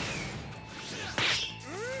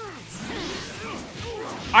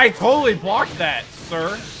 I totally blocked that,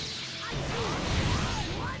 sir.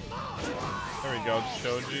 There we go,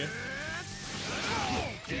 Shoji.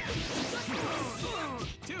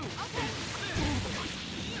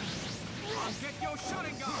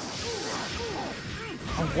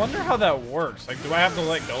 I wonder how that works. Like, do I have to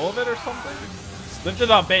let go of it or something? Lift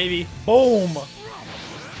it up, baby. Boom.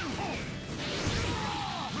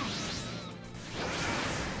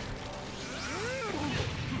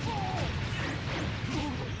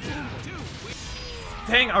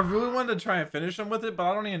 Dang, I really wanted to try and finish him with it, but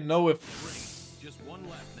I don't even know if... Just one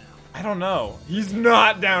left now. I don't know. He's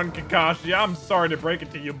not down, Kakashi. I'm sorry to break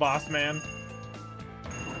it to you, boss man.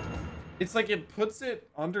 It's like it puts it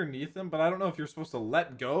underneath him, but I don't know if you're supposed to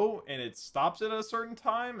let go and it stops it at a certain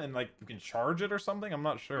time and like you can charge it or something. I'm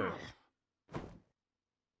not sure.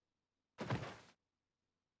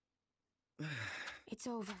 It's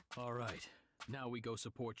over. All right. Now we go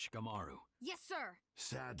support Shikamaru. Yes, sir.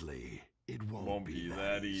 Sadly, it won't, Won't be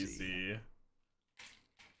that easy.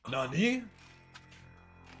 Nani?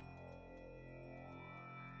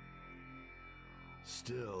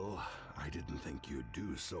 Still, I didn't think you'd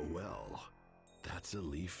do so well. That's a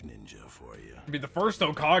leaf ninja for you. I mean, the first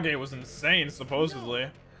Hokage was insane, supposedly. No,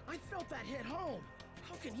 I felt that hit home.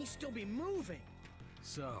 How can he still be moving?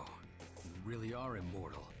 So, you really are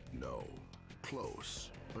immortal. No, close,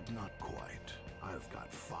 but not quite. I've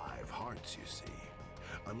got 5 hearts, you see.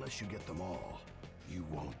 Unless you get them all, you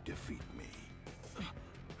won't defeat me.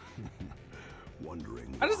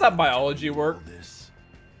 Wondering how does that biology work? This?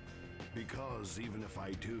 Because even if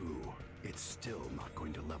I do, it's still not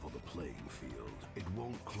going to level the playing field. It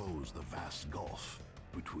won't close the vast gulf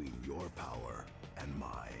between your power and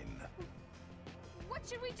mine. What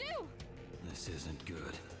should we do? This isn't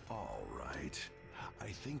good. All right. I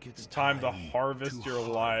think it's time to harvest your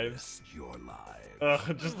lives.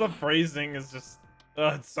 Ugh, just the phrasing is just...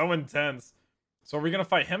 it's so intense. So are we gonna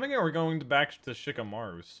fight him again or are we going back to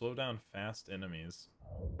Shikamaru? Slow down fast enemies.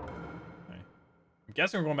 Okay. I'm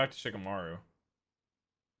guessing we're going back to Shikamaru.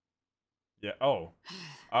 Yeah, oh.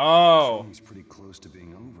 Oh! He's pretty close to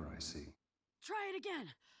being over, I see. Try it again.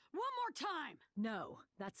 One more time. No,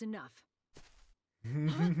 that's enough.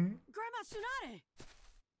 Grandma Tsunade!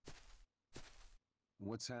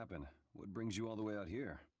 What's happened? What brings you all the way out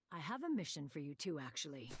here? I have a mission for you too,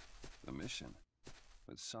 actually. A mission?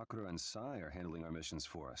 But Sakura and Sai are handling our missions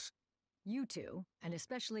for us. You two, and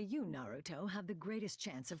especially you, Naruto, have the greatest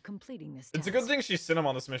chance of completing this It's task. a good thing she sent him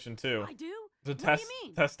on this mission too. I do? To What do test you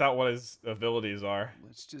mean? test out what his abilities are.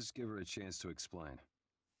 Let's just give her a chance to explain.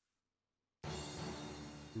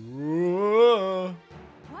 Ooh.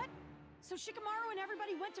 What? So Shikamaru and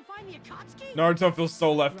everybody went to find the Akatsuki? Naruto feels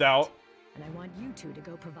so left out. And I want you two to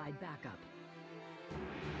go provide backup.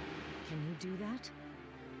 Can you do that?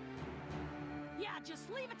 Yeah, just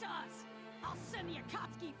leave it to us. I'll send the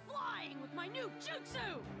Akatsuki flying with my new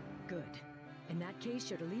jutsu. Good. In that case,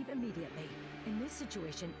 you're to leave immediately. In this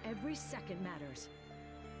situation, every second matters.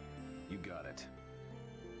 You got it.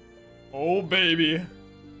 Oh, baby.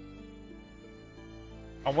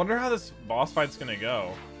 I wonder how this boss fight's gonna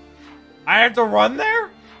go. I have to run there?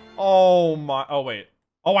 Oh my... Oh, wait.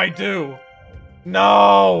 Oh, I do.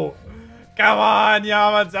 No! Come on,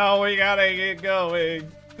 Yamato. We gotta get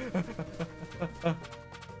going.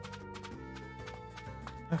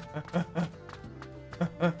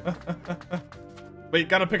 Wait,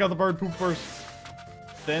 gotta pick out the bird poop first.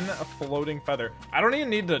 Thin floating feather. I don't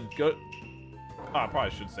even need to go... Oh, I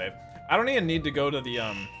probably should save. I don't even need to go to the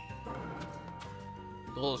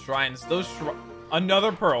little shrines. Those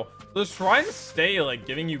another pearl. Those shrines stay like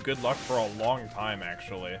giving you good luck for a long time,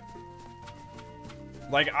 actually.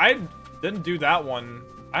 Like, I didn't do that one.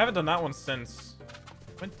 I haven't done that one since...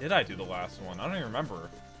 When did I do the last one? I don't even remember.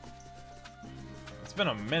 It's been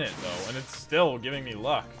a minute, though, and it's still giving me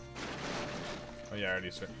luck. Oh, yeah, I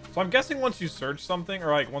already searched. So I'm guessing once you search something,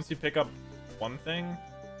 or, like, once you pick up one thing...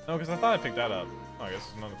 No, because I thought I picked that up. Oh, I guess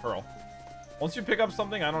it's another pearl. Once you pick up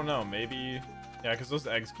something, I don't know, maybe... Yeah, because those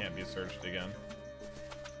eggs can't be searched again.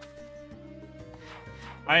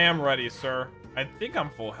 I am ready, sir. I think I'm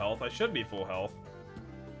full health. I should be full health.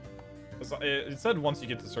 It said once you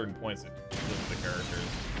get to certain points, it lists the characters.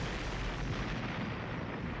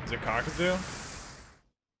 Is it Kakuzu?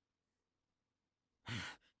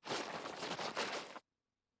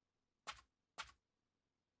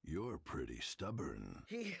 You're pretty stubborn.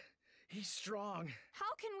 He He's strong.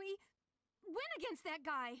 How can we win against that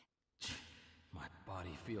guy? My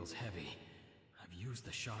body feels heavy. I've used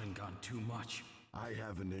the Sharingan too much. I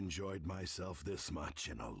haven't enjoyed myself this much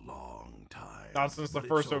in a long time. Not since the But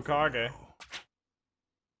first it's over Hokage.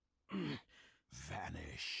 now.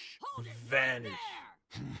 Vanish. Vanish.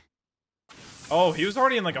 Oh, he was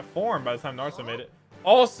already in like a form by the time Naruto made it.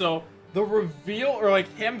 Also, the reveal, or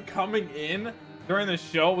like him coming in during the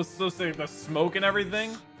show was so sick. The smoke and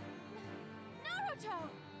everything. Naruto!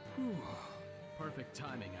 Perfect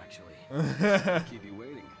timing, actually. Keep you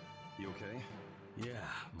waiting. You okay? Yeah,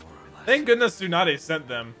 more or less. Thank goodness Tsunade sent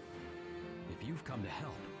them. If you've come to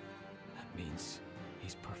help, that means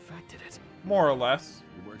he's perfected it. More or less.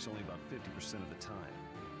 It works only about 50% of the time.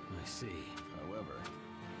 I see. However,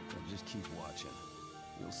 just keep watching.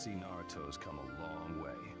 You'll see Naruto's come a long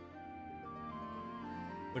way.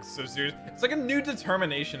 Looks so serious. It's like a new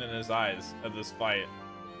determination in his eyes at this fight.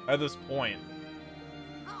 At this point.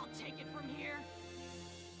 I'll take it from here.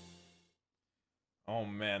 Oh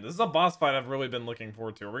man, this is a boss fight I've really been looking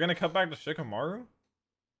forward to. Are we gonna cut back to Shikamaru? It'd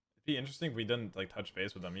be interesting if we didn't like touch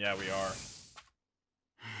base with him. Yeah, we are.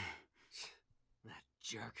 That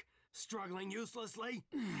jerk. Struggling uselessly?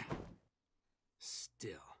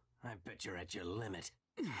 Still, I bet you're at your limit.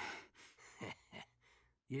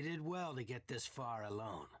 You did well to get this far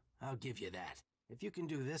alone. I'll give you that. If you can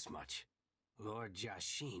do this much, Lord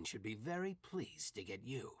Jashin should be very pleased to get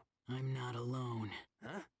you. I'm not alone.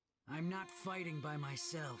 Huh? I'm not fighting by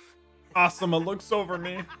myself. Asuma looks over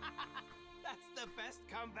me. That's the best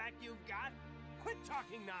comeback you've got? Quit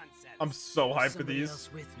talking nonsense. I'm so hyped for Somebody these. else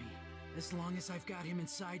with me. As long as I've got him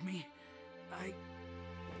inside me, I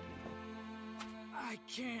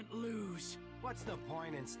can't lose. What's the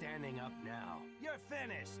point in standing up now? You're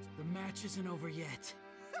finished. The match isn't over yet.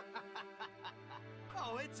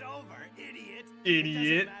 Oh, it's over, idiot. Idiot.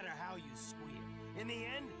 It doesn't matter how you squeal. In the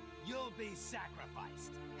end, you'll be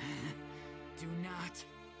sacrificed. Do not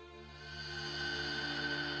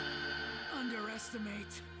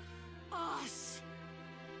underestimate us.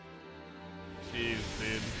 Jeez,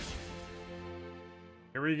 dude.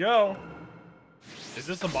 Here we go. Is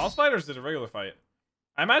this a boss fight or is it a regular fight?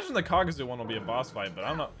 I imagine the Kakuzu one will be a boss fight, but I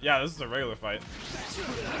don't know. Yeah, this is a regular fight.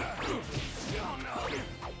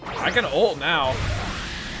 I can ult now.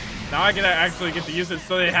 Now I can actually get to use it,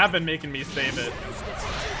 so they have been making me save it.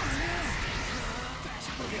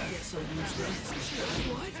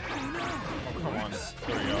 Oh, come on.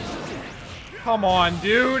 There we go. Come on,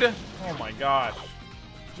 dude. Oh my gosh.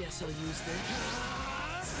 Guess I'll use this.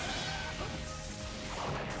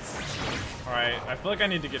 Alright, I feel like I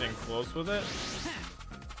need to get in close with it.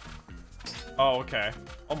 Oh, okay.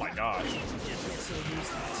 Oh my gosh. Guess I'll use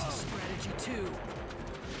that as a strategy too.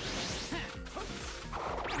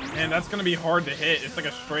 Man, that's gonna be hard to hit. It's like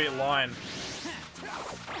a straight line.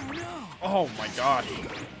 Oh my gosh.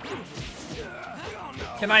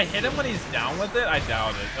 Can I hit him when he's down with it? I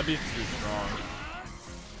doubt it. That'd be too strong.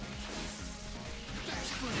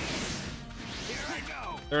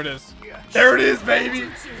 There it is. There it is, baby!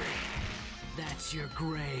 That's your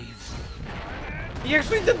grave. He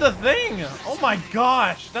actually did the thing! Oh my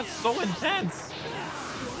gosh, that's so intense.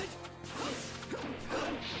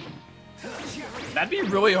 That'd be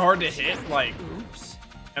really hard to hit, like,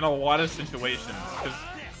 in a lot of situations, because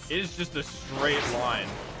it is just a straight line.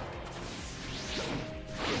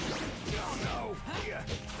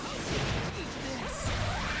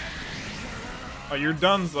 Oh, you're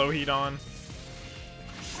done, Zohedon.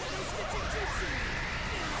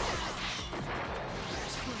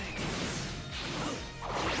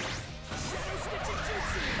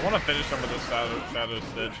 I want to finish him with a Shadow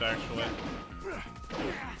Stitch, actually.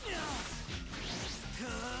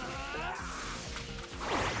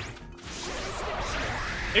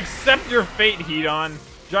 Accept your fate, Hedon.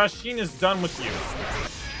 Jashin is done with you.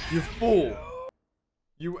 You fool.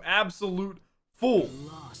 You absolute fool.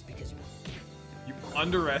 You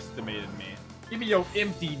underestimated me. Give me your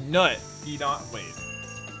empty nut, Hedon. Wait.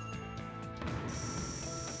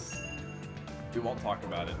 We won't talk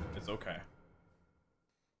about it. It's okay.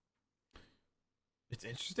 It's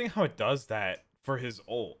interesting how it does that for his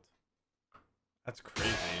ult. That's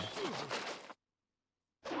crazy.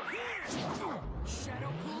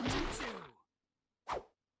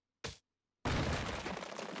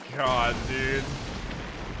 God, dude.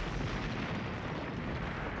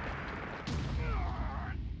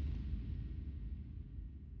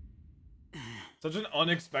 Such an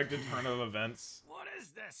unexpected turn of events. What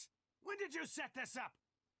is this? When did you set this up?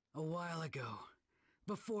 A while ago.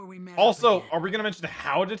 Before we met. Also, are we gonna mention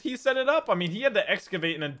how did he set it up? I mean, he had to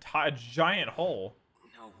excavate an entire giant hole.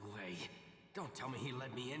 No way. Don't tell me he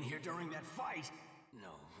led me in here during that fight.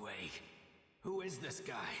 No way. Who is this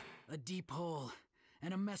guy? A deep hole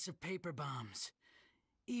and a mess of paper bombs.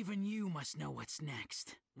 Even you must know what's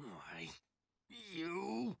next. Why?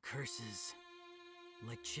 You? Curses.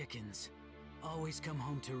 Like chickens. Always come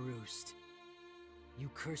home to roost. You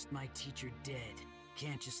cursed my teacher dead.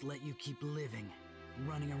 Can't just let you keep living,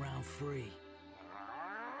 running around free.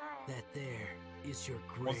 That there is your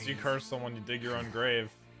grave. Once you curse someone, you dig your own grave.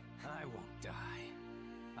 I won't die.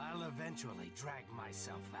 I'll eventually drag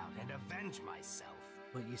myself out and avenge myself.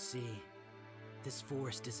 But you see, this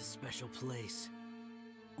forest is a special place.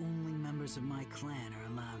 Only members of my clan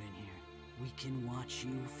are allowed in here. We can watch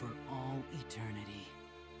you for all eternity.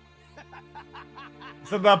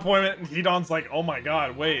 So at that point, Hidon's like, oh my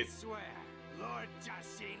god, wait. I swear, Lord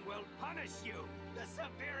Jashin will punish you. The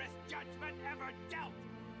severest judgment ever dealt.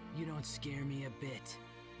 You don't scare me a bit.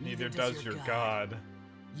 Neither does your god.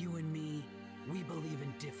 You and me, we believe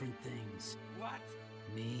in different things. What?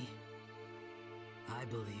 Me, I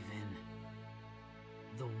believe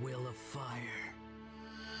in the will of fire.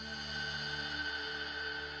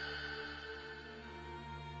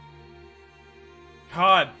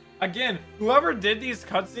 God, again, whoever did these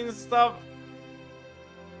cutscenes and stuff,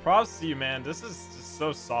 props to you, man. This is just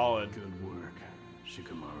so solid. Good work,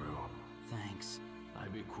 Shikamaru. Thanks. I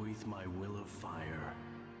bequeath my will of fire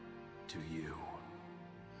to you.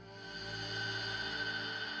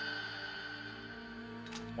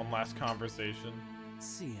 One last conversation.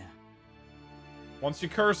 See ya. Once you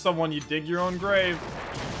curse someone, you dig your own grave.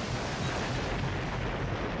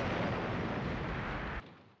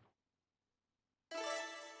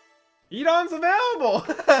 Hidon's available!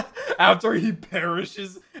 After he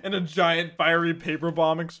perishes in a giant fiery paper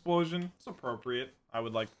bomb explosion. It's appropriate, I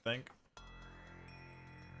would like to think.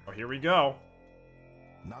 Oh, here we go.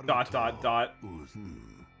 Naruto.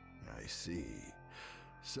 I see.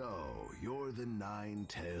 So, you're the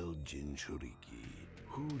nine-tailed Jinchuriki.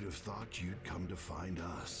 Who'd have thought you'd come to find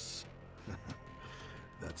us?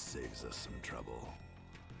 That saves us some trouble.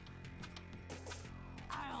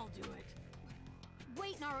 I'll do it.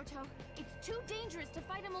 Wait, Naruto. It's too dangerous to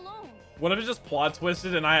fight him alone. What if it just plot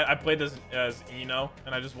twisted and I played as Ino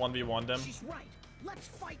and I just 1v1'd him? She's right. Let's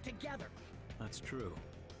fight together. That's true.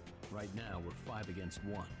 Right now, we're 5 against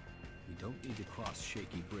 1. We don't need to cross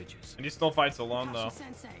shaky bridges. And he still fights alone, though.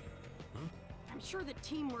 Sensei, I'm sure that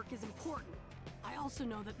teamwork is important. I also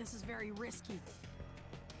know that this is very risky.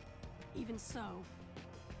 Even so,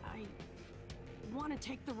 I want to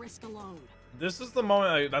take the risk alone. This is the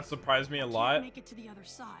moment that surprised me a lot. Can't make it to the other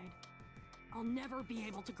side. I'll never be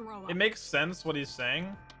able to grow up. It makes sense what he's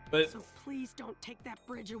saying, but so please don't take that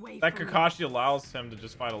bridge away that from Kakashi allows him to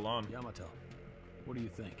just fight alone. Yamato, what do you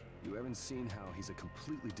think? You haven't seen how he's a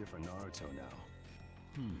completely different Naruto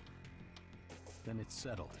now. Then it's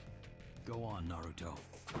settled. Go on, Naruto.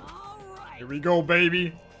 All right. Here we go,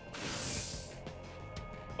 baby.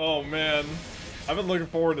 Oh man, I've been looking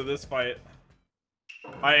forward to this fight.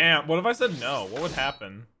 I am. What if I said no? What would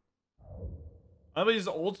happen? Either use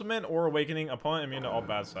ultimate or awakening opponent immune to all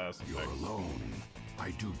bad status. You're alone.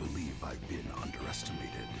 I do believe I've been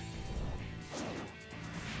underestimated.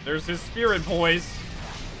 There's his spirit, boys.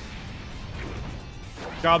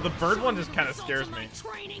 God, the bird one just kind of scares me.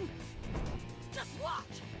 Training. Just watch.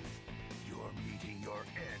 You're meeting your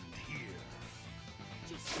end here.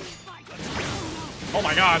 Just fight. Oh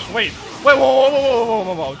my gosh! Wait! Wait! Whoa! Whoa! Whoa! Whoa!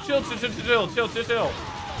 Whoa! Whoa! Chill! Chill! Chill! Chill! Chill! Chill! Chill!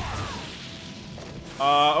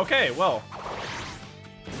 Okay. Well,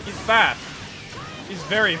 he's fast. He's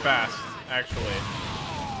very fast, actually.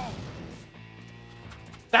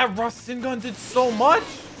 That Rasengan did so much.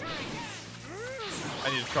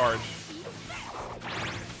 I need to charge.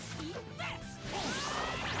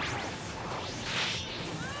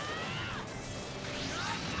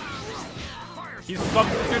 He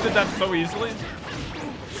substituted that so easily.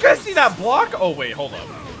 You guys see that block? Oh wait, hold up.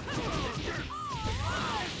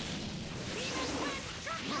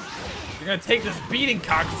 You're gonna take this beating,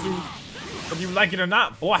 Kakuzu, whether you like it or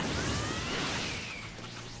not, boy.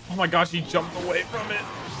 Oh my gosh, he jumped away from it.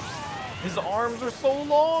 His arms are so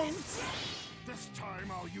long. This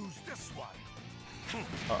time I'll use this one.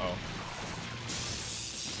 Uh-oh.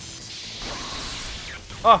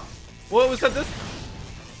 Oh, well, it was at this.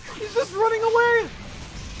 He's just running away.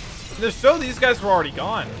 In the show, these guys were already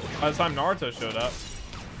gone by the time Naruto showed up.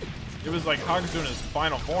 It was like Kakuzu in his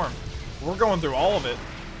final form. We're going through all of it.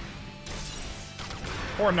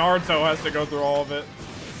 Poor Naruto has to go through all of it.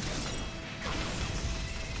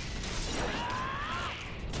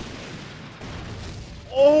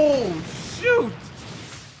 Oh, shoot!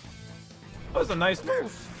 That was a nice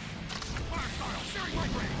move.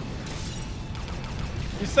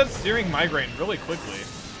 You said searing migraine really quickly.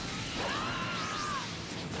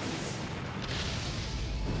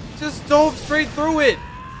 Just dove straight through it.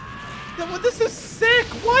 Yeah, well, this is sick.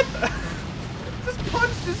 What? Just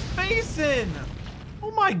punched his face in.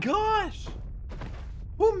 Oh my gosh.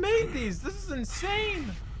 Who made these? This is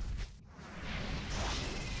insane.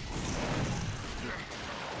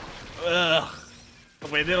 Ugh. The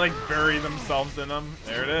way they like bury themselves in them.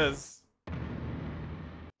 There it is.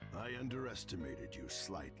 I underestimated you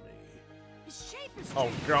slightly.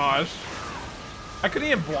 Oh gosh. I couldn't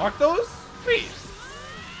even block those? Wait.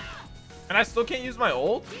 And I still can't use my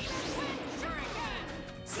ult?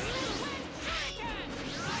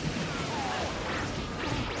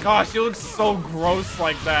 Gosh, he looks so gross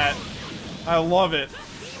like that. I love it.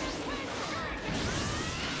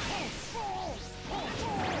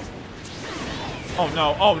 Oh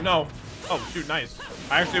no, oh no. Oh shoot, nice.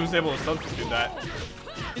 I actually was able to substitute that.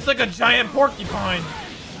 He's like a giant porcupine.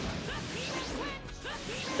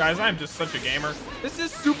 Guys, I'm just such a gamer. This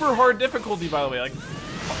is super hard difficulty, by the way. Like,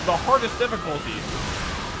 the hardest difficulty.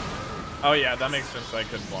 Oh yeah, that makes sense. I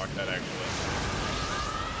could block that, actually.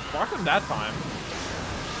 Block him that time.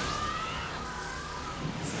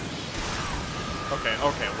 Okay,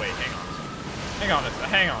 okay, wait, hang on.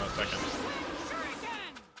 Hang on a second.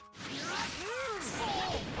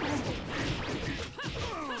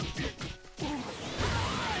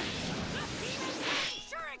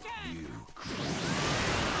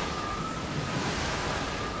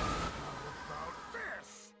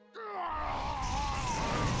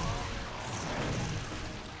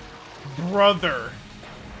 Brother.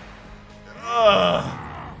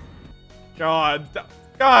 Ugh.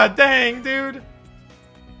 God dang, dude.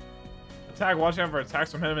 Attack, watch out for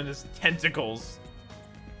attacks from him and his tentacles.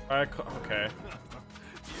 Okay.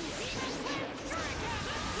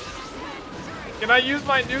 Can I use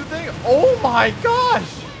my new thing? Oh my gosh.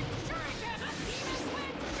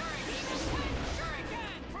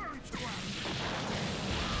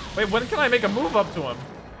 Wait, when can I make a move up to him?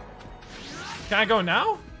 Can I go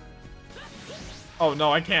now? Oh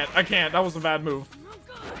no, I can't. That was a bad move.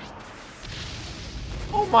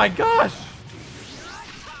 Oh my gosh.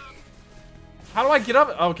 How do I get up?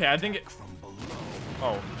 Okay, I think it...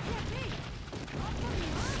 Oh.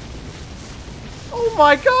 Oh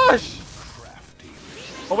my gosh.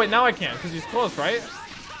 Oh wait, now I can because he's close, right?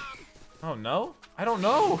 Oh no? I don't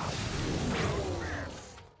know.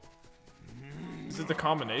 Is it the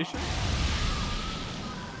combination?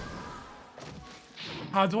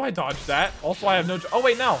 How do I dodge that? Also, I have no... Oh,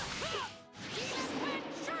 wait, no.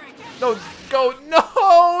 No, go.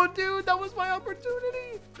 No, dude. That was my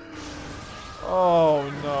opportunity.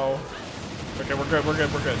 Oh, no. Okay, we're good. We're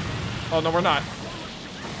good. We're good. Oh, no, we're not.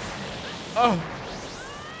 Oh.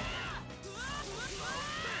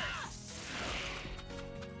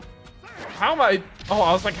 How am I... Oh,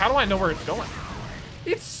 I was like, how do I know where it's going?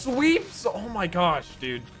 It sweeps. Oh, my gosh,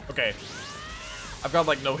 dude. Okay. I've got,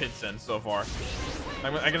 like, no hits in so far.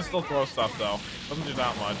 I can still throw stuff, though. Doesn't do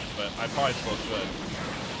that much, but I probably still should.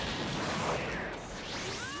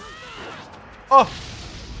 Oh!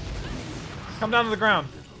 Come down to the ground,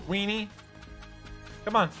 weenie.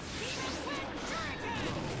 Come on.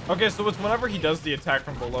 Okay, so it's whenever he does the attack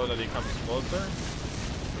from below that he comes closer.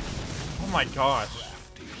 Oh my gosh.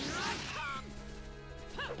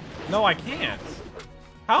 No, I can't.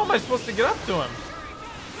 How am I supposed to get up to him?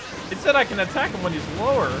 It said I can attack him when he's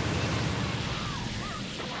lower.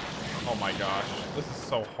 Oh my gosh. This is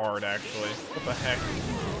so hard, actually. What the heck?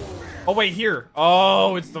 Oh, wait, here.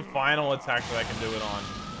 Oh, it's the final attack that I can do it on.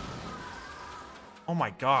 Oh my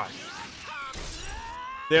gosh.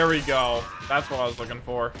 There we go. That's what I was looking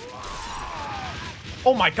for.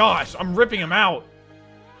 Oh my gosh. I'm ripping him out.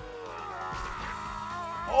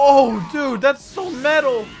 Oh, dude. That's so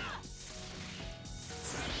metal.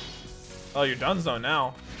 Oh, you're done zone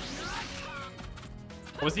now.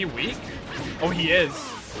 Was he weak? Oh, he is.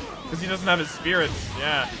 Because he doesn't have his spirits.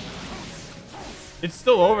 Yeah. It's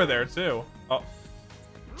still over there, too. Oh.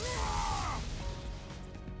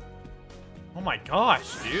 Oh my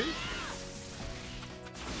gosh, dude.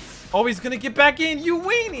 Oh, he's gonna get back in, you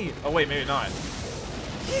weenie! Oh, wait, maybe not.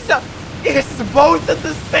 It's both at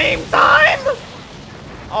the same time?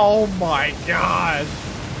 Oh my gosh.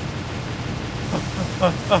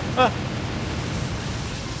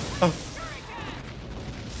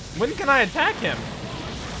 When can I attack him?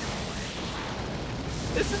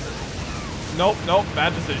 This is... Nope, nope,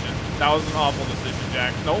 bad decision. That was an awful decision,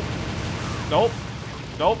 Jack. Nope. Nope.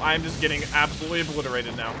 Nope, I'm just getting absolutely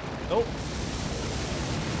obliterated now. Nope.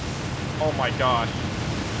 Oh my gosh.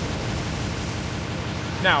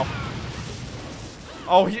 Now.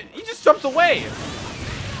 Oh, he just jumped away.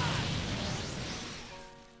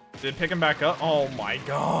 Did it pick him back up? Oh my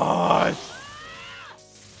gosh.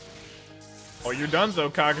 Oh, you're done, so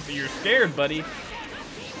Kakuzu. You're scared, buddy.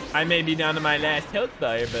 I may be down to my last health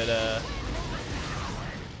bar, but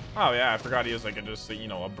oh yeah, I forgot he was like just you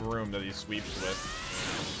know, a broom that he sweeps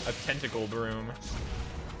with. A tentacle broom.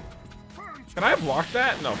 Can I block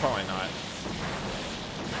that? No, probably not.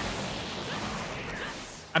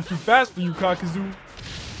 I'm too fast for you, Kakuzu.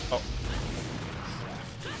 Oh.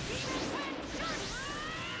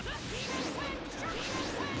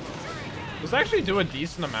 Does actually do a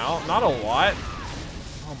decent amount. Not a lot.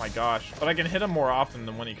 Oh my gosh. But I can hit him more often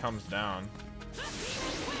than when he comes down.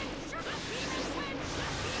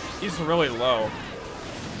 He's really low.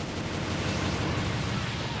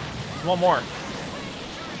 One more.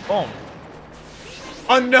 Boom.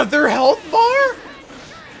 Another health bar?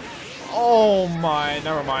 Oh my.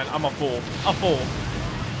 Never mind. I'm a fool. A fool.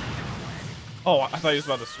 Oh, I thought he was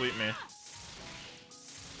about to sweep me.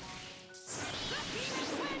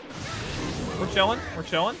 We're chilling. We're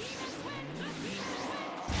chilling.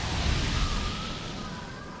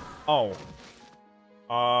 Oh.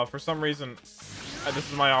 For some reason,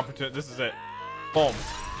 this is my opportunity. This is it. Boom.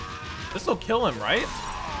 This will kill him, right?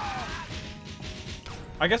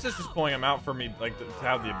 I guess it's just pulling him out for me, like, to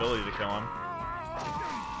have the ability to kill him.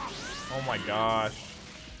 Oh my gosh.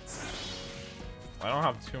 I don't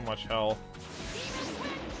have too much health.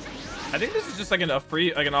 I think this is just like an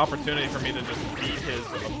opportunity for me to just beat his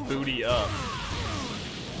booty up.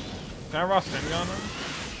 Can I Ross Sting on him?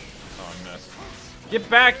 Oh, I missed. Get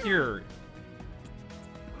back here!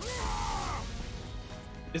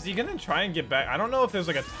 Is he gonna try and get back? I don't know if there's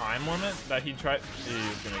like a time limit that he tried.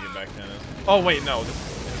 He's gonna get back to this. Oh wait, no, this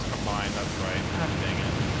is combined. That's right. God dang it!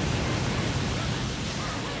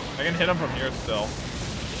 I can hit him from here still.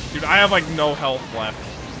 Dude, I have like no health left.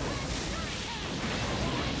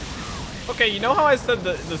 Okay, you know how I said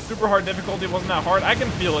the super hard difficulty wasn't that hard? I can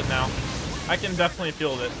feel it now. I can definitely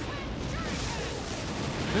feel it.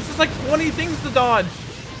 This is like 20 things to dodge.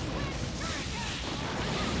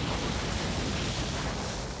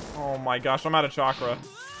 Oh my gosh, I'm out of chakra.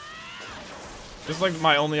 This is like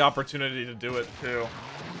my only opportunity to do it too.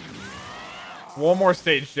 One more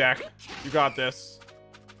stage, Jack. You got this.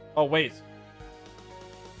 Oh wait.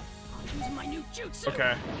 I'll use my new jutsu.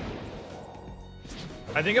 Okay.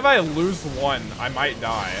 I think if I lose one, I might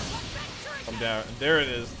die. I'm down. There it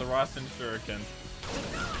is, the Rasen Shuriken.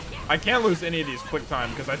 I can't lose any of these quick time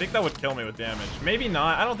because I think that would kill me with damage. Maybe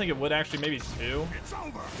not. I don't think it would actually. Maybe 2.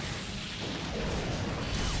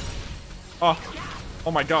 Oh,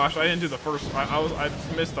 oh my gosh! I didn't do the first. I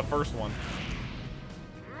just missed the first one.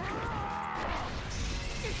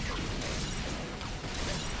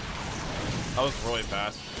 That was really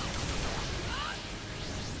fast.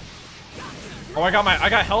 Oh, I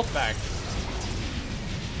got health back.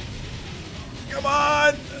 Come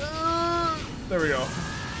on! There we go.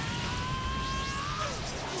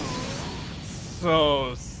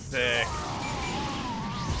 So sick.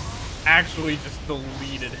 Actually just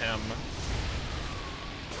deleted him.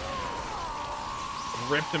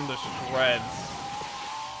 Ripped him to shreds.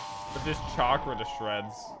 But this chakra to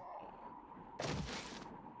shreds.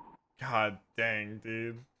 God dang,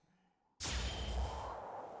 dude.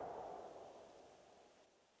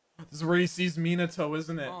 This is where he sees Minato,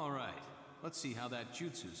 isn't it? All right. Let's see how that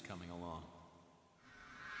jutsu's coming along.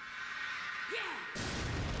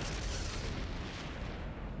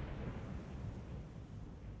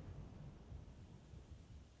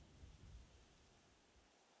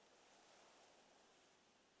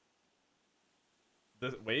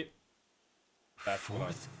 Wait. That's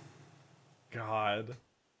what. God.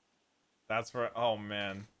 That's where. Oh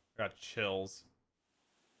man, I got chills.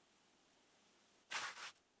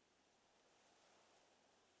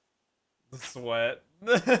 The sweat.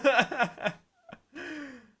 The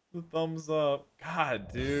thumbs up.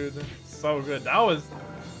 God, dude, so good. That was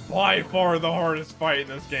by far the hardest fight in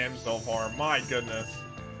this game so far. My goodness.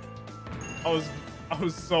 I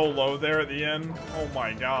was so low there at the end. Oh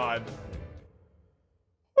my god.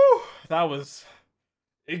 Whew, that was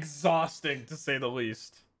exhausting to say the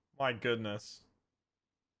least. My goodness.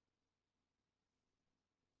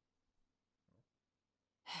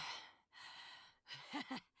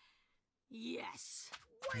 Yes.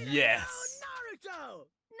 Yes. Naruto!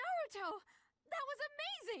 Naruto! That was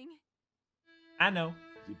amazing! I know.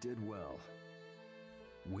 You did well.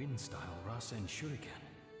 Wind-style Rasen Shuriken.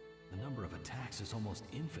 The number of attacks is almost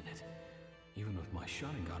infinite. Even with my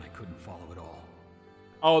Sharingan, I couldn't follow it all.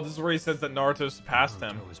 Oh, this is where he says that Naruto surpassed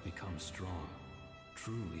him. Naruto has become strong.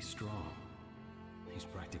 Truly strong. He's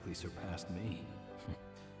practically surpassed me.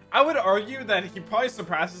 I would argue that he probably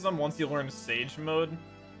surpasses him once he learns Sage Mode.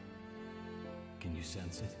 Can you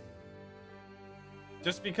sense it?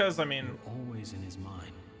 Just because, I mean... You're always in his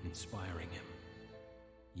mind, inspiring him.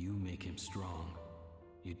 You make him strong.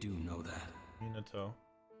 You do know that. Minato.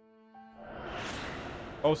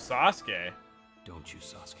 Oh, Sasuke. Don't you,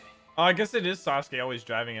 Sasuke? Oh, I guess it is Sasuke always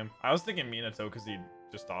driving him. I was thinking Minato because he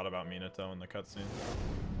just thought about Minato in the cutscene.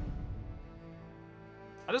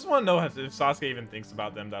 I just want to know if Sasuke even thinks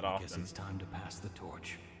about them that often. Guess it's time to pass the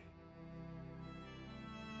torch.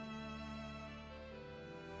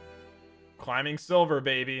 Climbing silver,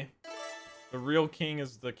 baby. The real king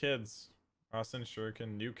is the kids. Rasen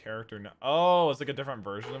Shuriken, new character. Oh, it's like a different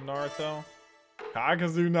version of Naruto.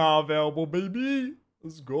 Kakuzu now available, baby.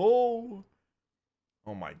 Let's go.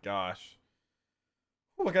 Oh my gosh.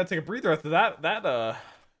 Oh, I gotta take a breather after that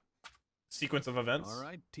sequence of events. All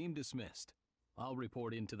right, team dismissed. I'll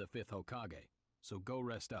report into the 5th Hokage, so go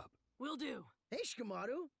rest up. Will do. Hey,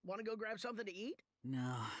 Shikamaru, want to go grab something to eat?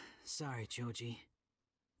 No, sorry, Choji.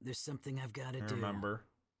 There's something I've got to do. Remember.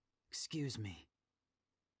 Excuse me.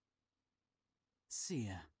 See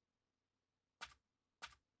ya.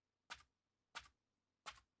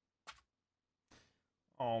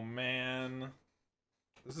 Oh man.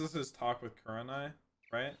 This is his talk with Kurenai,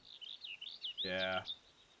 right? Yeah.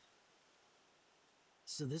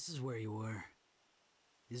 So this is where you were.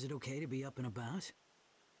 Is it okay to be up and about?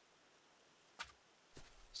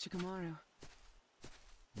 Shikamaru.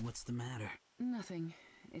 What's the matter? Nothing.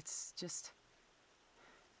 It's just...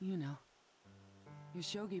 You know. Your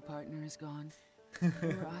shogi partner is gone. You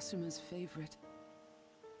were Asuma's favorite.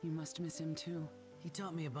 You must miss him too. He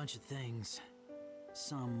taught me a bunch of things.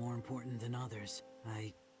 Some more important than others.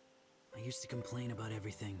 I used to complain about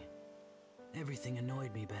everything. Everything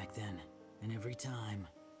annoyed me back then. And every time,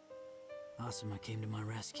 Asuma came to my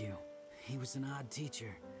rescue. He was an odd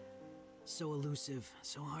teacher. So elusive,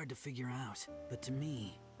 so hard to figure out. But to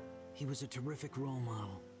me, he was a terrific role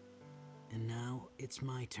model. And now, it's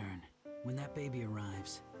my turn. When that baby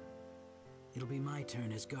arrives, it'll be my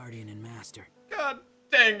turn as guardian and master. God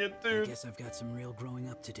dang it, dude. I guess I've got some real growing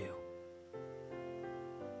up to do.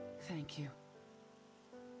 Thank you.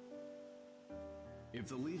 If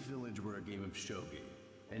the Leaf Village were a game of shogi,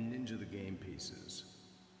 and Ninja the game pieces,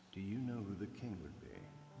 do you know who the king would be?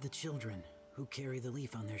 The children who carry the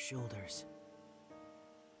leaf on their shoulders.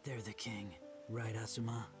 They're the king, right,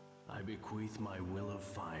 Asuma? I bequeath my will of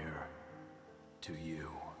fire to you.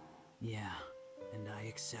 Yeah, and I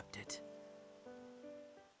accept it.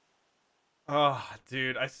 Oh,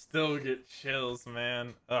 dude, I still get chills,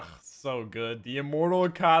 man. Ugh, so good. The Immortal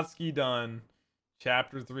Akatsuki done.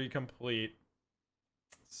 Chapter 3 complete.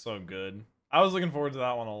 So good. I was looking forward to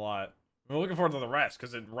that one a lot. I'm looking forward to the rest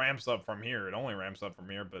because it ramps up from here. It only ramps up from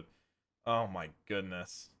here, but oh my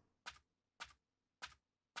goodness.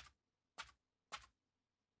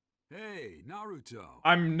 Hey, Naruto.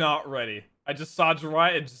 I'm not ready. I just saw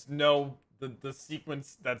Jiraiya and just know the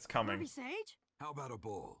sequence that's coming. Ruby Sage? How about a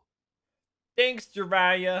bowl? Thanks,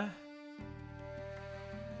 Jiraiya.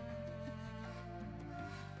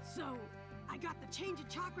 So, I got the change of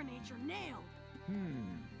chakra nature nailed.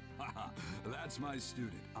 That's my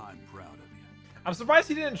student. I'm proud of you. I'm surprised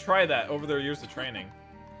he didn't try that over their years of training.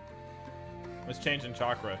 Was changing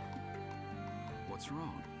chakra. What's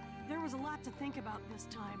wrong? There was a lot to think about this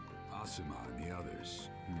time. Asuma and the others.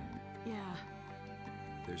 Yeah.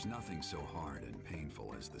 There's nothing so hard and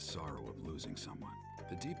painful as the sorrow of losing someone.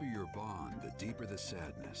 The deeper your bond, the deeper the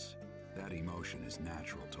sadness. That emotion is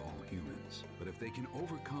natural to all humans. But if they can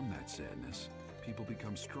overcome that sadness, people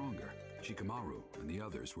become stronger. Shikamaru and the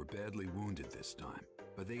others were badly wounded this time,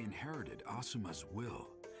 but they inherited Asuma's will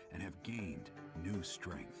and have gained new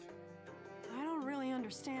strength. I don't really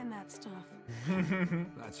understand that stuff.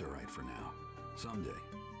 That's all right for now. Someday,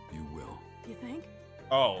 you will. You think?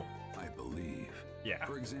 Oh. I believe. Yeah.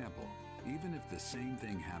 For example, even if the same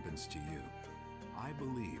thing happens to you, I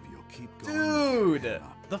believe you'll keep going. Dude,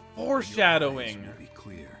 the foreshadowing. Your eyes will be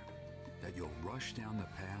clear, that you'll rush down the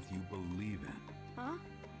path you believe in. Huh?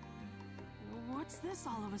 What's this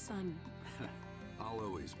all of a sudden? I'll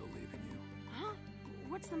always believe in you. Huh?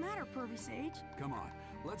 What's the matter, Pervy Sage? Come on,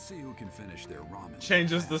 let's see who can finish their ramen.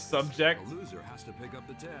 Changes the subject. The loser has to pick up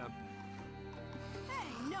the tab.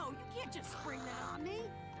 Hey, no, you can't just spring that on me.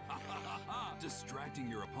 Distracting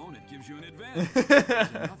your opponent gives you an advantage.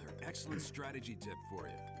 That's another excellent strategy tip for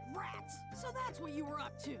you. Rats! So that's what you were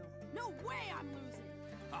up to. No way I'm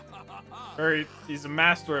losing. He's a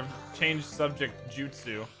master of change subject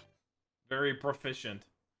jutsu. Very proficient.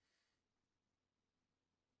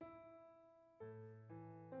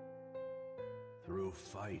 Through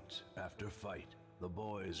fight after fight, the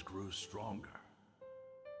boys grew stronger.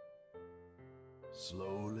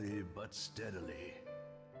 Slowly but steadily,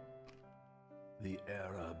 the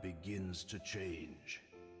era begins to change.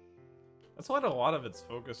 That's what a lot of it's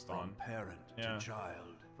focused on. From parent to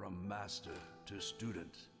child, from master to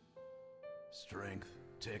student. Strength,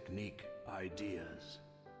 technique, ideas.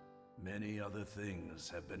 Many other things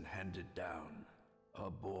have been handed down. A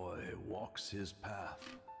boy walks his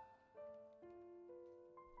path,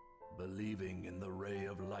 believing in the ray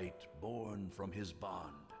of light born from his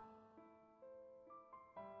bond.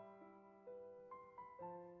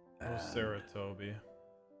 Oh, Sarah Toby.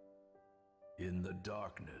 In the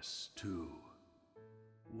darkness, too.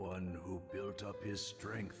 One who built up his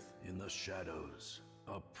strength in the shadows,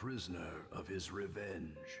 a prisoner of his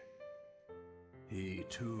revenge. He,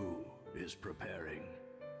 too, is preparing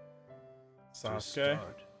Sasuke? to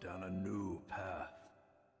start down a new path.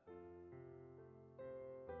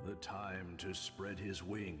 The time to spread his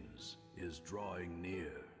wings is drawing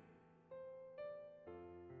near.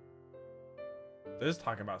 This is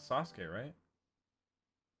talking about Sasuke, right?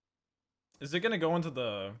 Is it gonna go into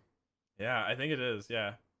the... Yeah, I think it is,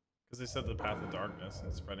 yeah. Because they said the path of darkness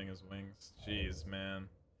and spreading his wings. Jeez, man.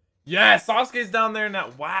 Yeah, Sasuke's down there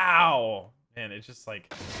now. Wow! Man, it's just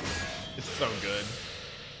like... It's so good.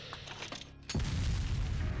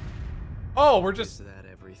 Oh, we're just... Is that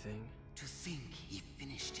everything? To think he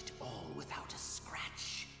finished it all without a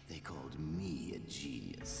scratch. They called me a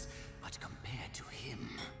genius, but compared to him...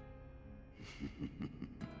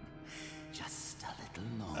 just a little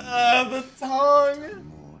longer. The tongue!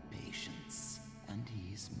 More patience, and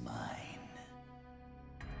he's mine.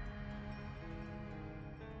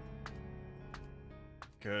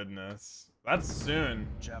 Goodness. That's soon.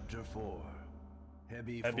 Chapter 4.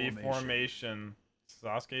 Heavy formation.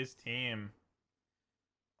 Sasuke's team.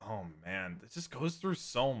 Oh man, it just goes through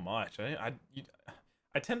so much. I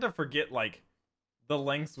tend to forget like the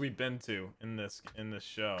lengths we've been to in this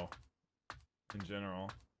show in general.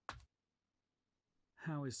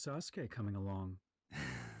 How is Sasuke coming along?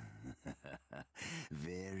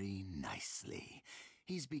 Very nicely.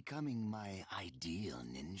 He's becoming my ideal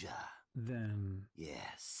ninja. Then...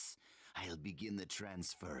 Yes. I'll begin the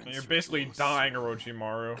transference. And you're basically dying,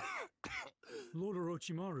 Orochimaru. Lord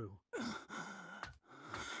Orochimaru.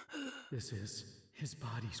 His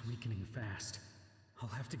body's weakening fast. I'll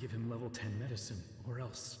have to give him level 10 medicine, or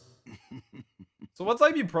else... So what's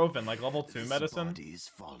ibuprofen? Like level 2 medicine? His body's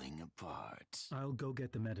falling apart. I'll go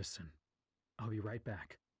get the medicine. I'll be right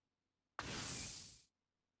back.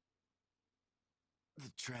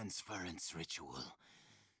 The transference ritual.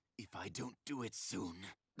 If I don't do it soon...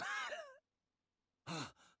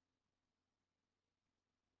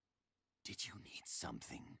 Did you need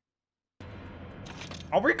something?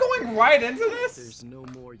 Are we going right into this? There's no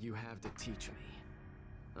more you have to teach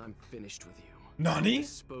me. I'm finished with you. Nani? I'll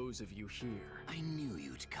dispose of you here. I knew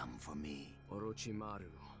you'd come for me. Orochimaru,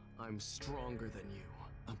 I'm stronger than you.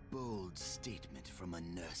 A bold statement from a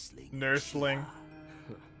nursling. Nursling.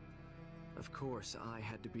 Of course, I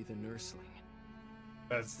had to be the nursling.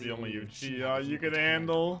 That's the only Uchiha you could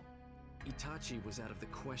handle. Itachi was out of the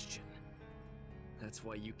question. That's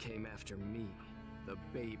why you came after me, the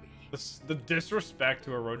baby. The disrespect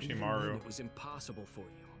to Even Orochimaru. then, it was impossible for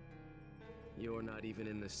you. You're not even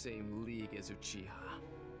in the same league as Uchiha.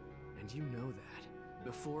 And you know that.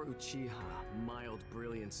 Before Uchiha, mild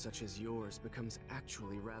brilliance such as yours becomes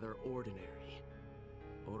actually rather ordinary.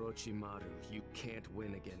 Orochimaru, you can't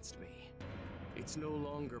win against me. It's no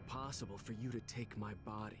longer possible for you to take my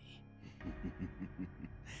body.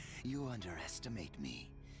 You underestimate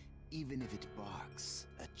me. Even if it barks,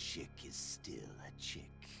 a chick is still a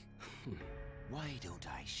chick. Why don't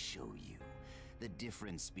I show you the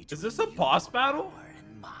difference between Is this a boss battle?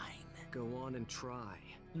 and mine? Go on and try.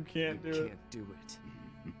 You can't do it. You can't do it.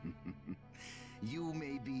 You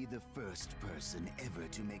may be the first person ever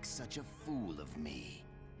to make such a fool of me.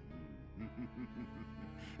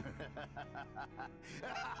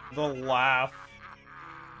 The laugh.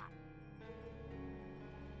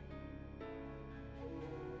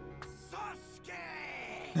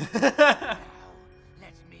 Sasuke! Now,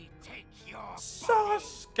 let me take your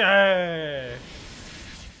Sasuke!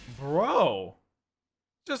 Bro.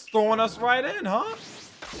 Just throwing us right in, huh?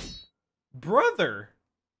 Brother.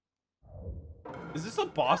 Is this a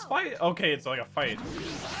boss fight? Okay, it's like a fight.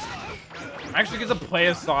 I actually get to play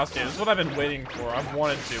as Sasuke. This is what I've been waiting for. I've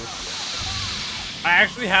wanted to. I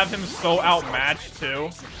actually have him so outmatched, too.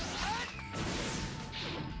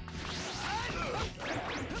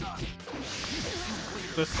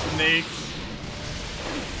 The snakes.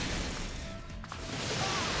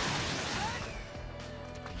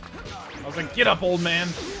 I was like, get up, old man.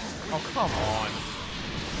 Oh, come on.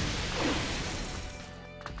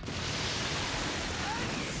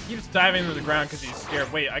 keeps diving into the ground because he's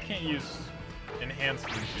scared. Wait, I can't use enhanced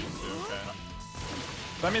ninjutsu. Okay.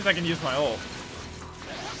 So that means I can use my ult.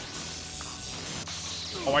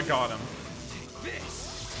 Oh, I got him.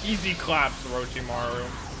 Easy claps, Orochimaru.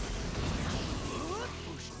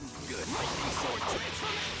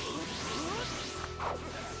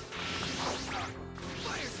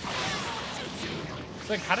 It's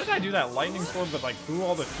like, how did I do that lightning sword but like threw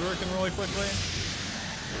all the shuriken really quickly?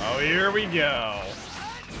 Oh, here we go.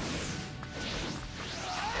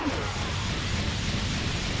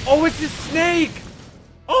 Oh, it's his snake!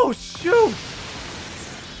 Oh, shoot!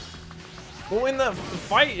 Well, in the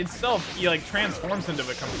fight itself, he like transforms into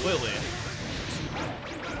it completely.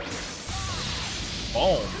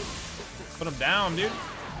 Boom. Put him down, dude.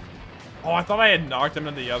 Oh, I thought I had knocked him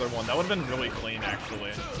into the other one. That would have been really clean,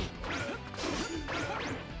 actually.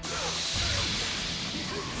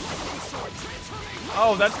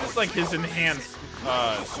 Oh, that's just like his enhanced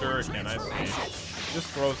shuriken, I see. Just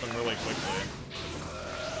throws them really quickly.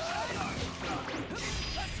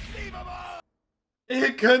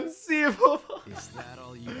 Inconceivable. Is that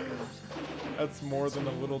all you got? That's more than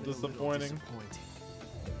a little disappointing.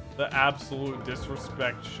 The absolute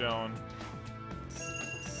disrespect shown.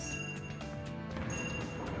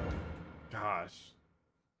 Gosh.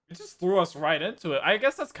 It just threw us right into it. I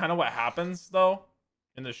guess that's kind of what happens, though,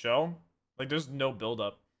 in the show. Like, there's no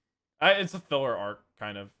build-up. It's a filler arc,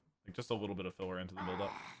 kind of. Like, just a little bit of filler into the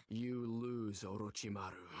build-up. You lose,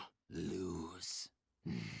 Orochimaru. Lose.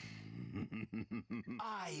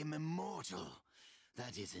 I am immortal.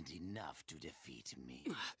 That isn't enough to defeat me.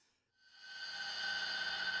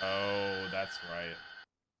 Oh, that's right.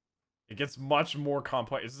 It gets much more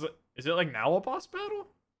complex. Is it like now a boss battle?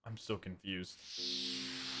 I'm so confused.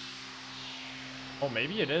 Oh,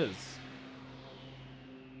 maybe it is.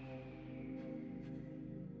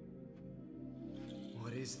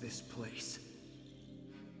 What is this place?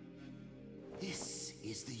 This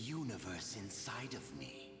is the universe inside of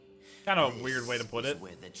me. Kind of a weird way to put it.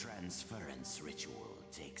 Where the transference ritual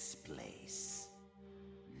takes place.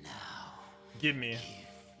 Now, give me.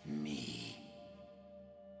 Give me.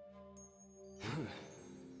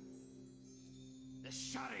 The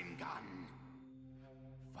Sharingan.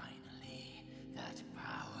 Finally, that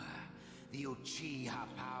power, the Uchiha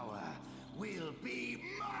power, will be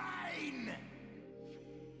mine.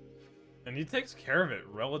 And he takes care of it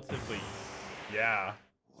relatively. Yeah.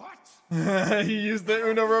 What? He used the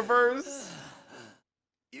Uno reverse.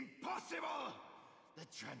 Impossible! The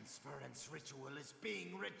transference ritual is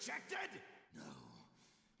being rejected. No.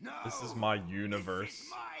 No. This is my universe. This is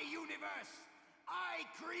my universe. I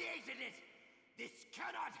created it. This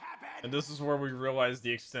cannot happen. And this is where we realize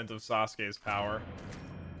the extent of Sasuke's power.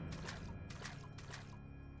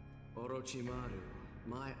 Orochimaru,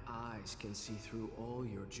 my eyes can see through all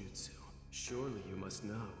your jutsu. Surely you must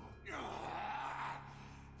know.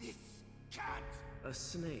 This can't. A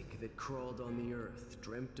snake that crawled on the earth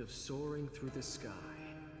dreamt of soaring through the sky,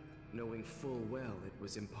 knowing full well it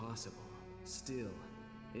was impossible. Still,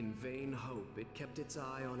 in vain hope, it kept its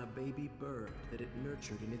eye on a baby bird that it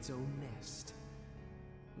nurtured in its own nest.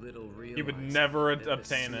 Little realizing he would never that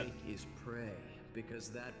obtain the it. snake is prey, because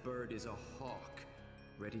that bird is a hawk,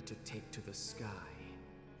 ready to take to the sky.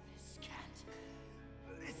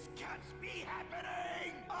 This can't be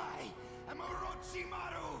happening! I am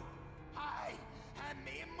Orochimaru! I am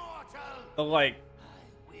immortal! The, like,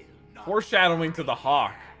 foreshadowing to the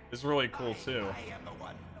hawk is really cool, too. I am the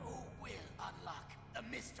one who will unlock the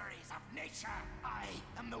mysteries of nature! I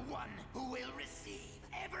am the one who will receive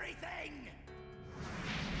everything!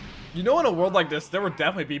 You know, in a world like this, there would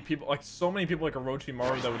definitely be people, like, so many people like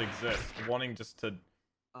Orochimaru that would exist, wanting just to...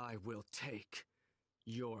 I will take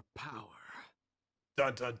your power.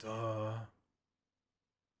 Dun dun dun.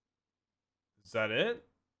 Is that it?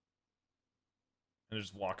 And it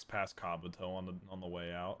just walks past Kabuto on the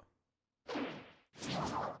way out.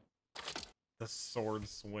 The sword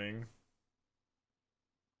swing.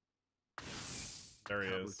 There he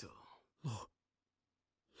is.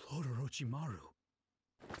 Lord Orochimaru.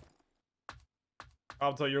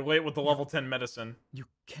 Kabuto, you're late with the level 10 medicine. You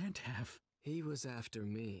can't have. He was after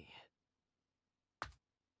me.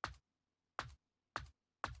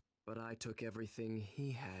 But I took everything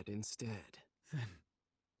he had instead. Then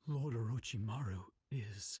Lord Orochimaru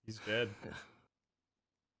is... He's dead.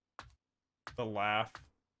 The laugh.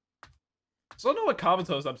 So I don't know what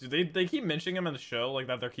Kabuto's up to. They keep mentioning him in the show, like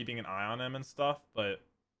that they're keeping an eye on him and stuff, but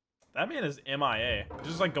that man is MIA.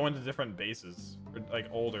 Just like going to different bases, or like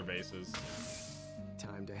older bases.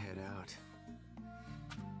 Time to head out.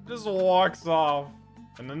 Just walks off.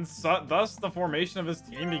 And then thus the formation of his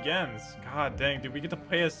team begins. God dang, dude, we get to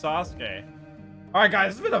play as Sasuke. All right, guys,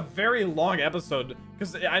 this has been a very long episode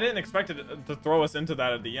because I didn't expect it to throw us into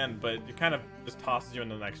that at the end, but it kind of just tosses you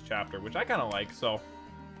into the next chapter, which I kind of like. So,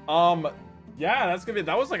 yeah,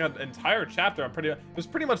 that was like an entire chapter. It was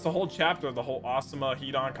pretty much the whole chapter, the whole Asuma,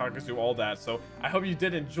 Hidan, Kakuzu, all that. So I hope you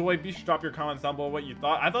did enjoy. Be sure to drop your comments down below what you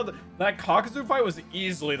thought. I thought that Kakuzu fight was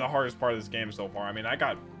easily the hardest part of this game so far. I mean,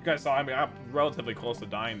 you guys saw, I got relatively close to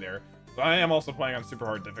dying there. But I am also playing on super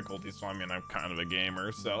hard difficulty, so I mean, I'm kind of a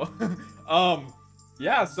gamer, so.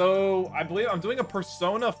 Yeah, so I believe I'm doing a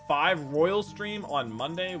Persona 5 Royal stream on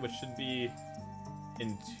Monday, which should be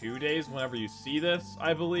in 2 days whenever you see this,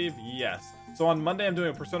 I believe. Yes. So on Monday, I'm doing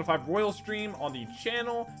a Persona 5 Royal stream on the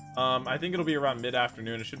channel. I think it'll be around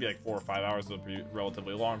mid-afternoon. It should be like 4 or 5 hours. It'll be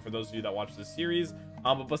relatively long for those of you that watch this series.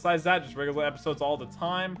 But besides that, just regular episodes all the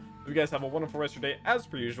time. You guys have a wonderful rest of your day as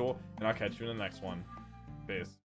per usual, and I'll catch you in the next one. Peace.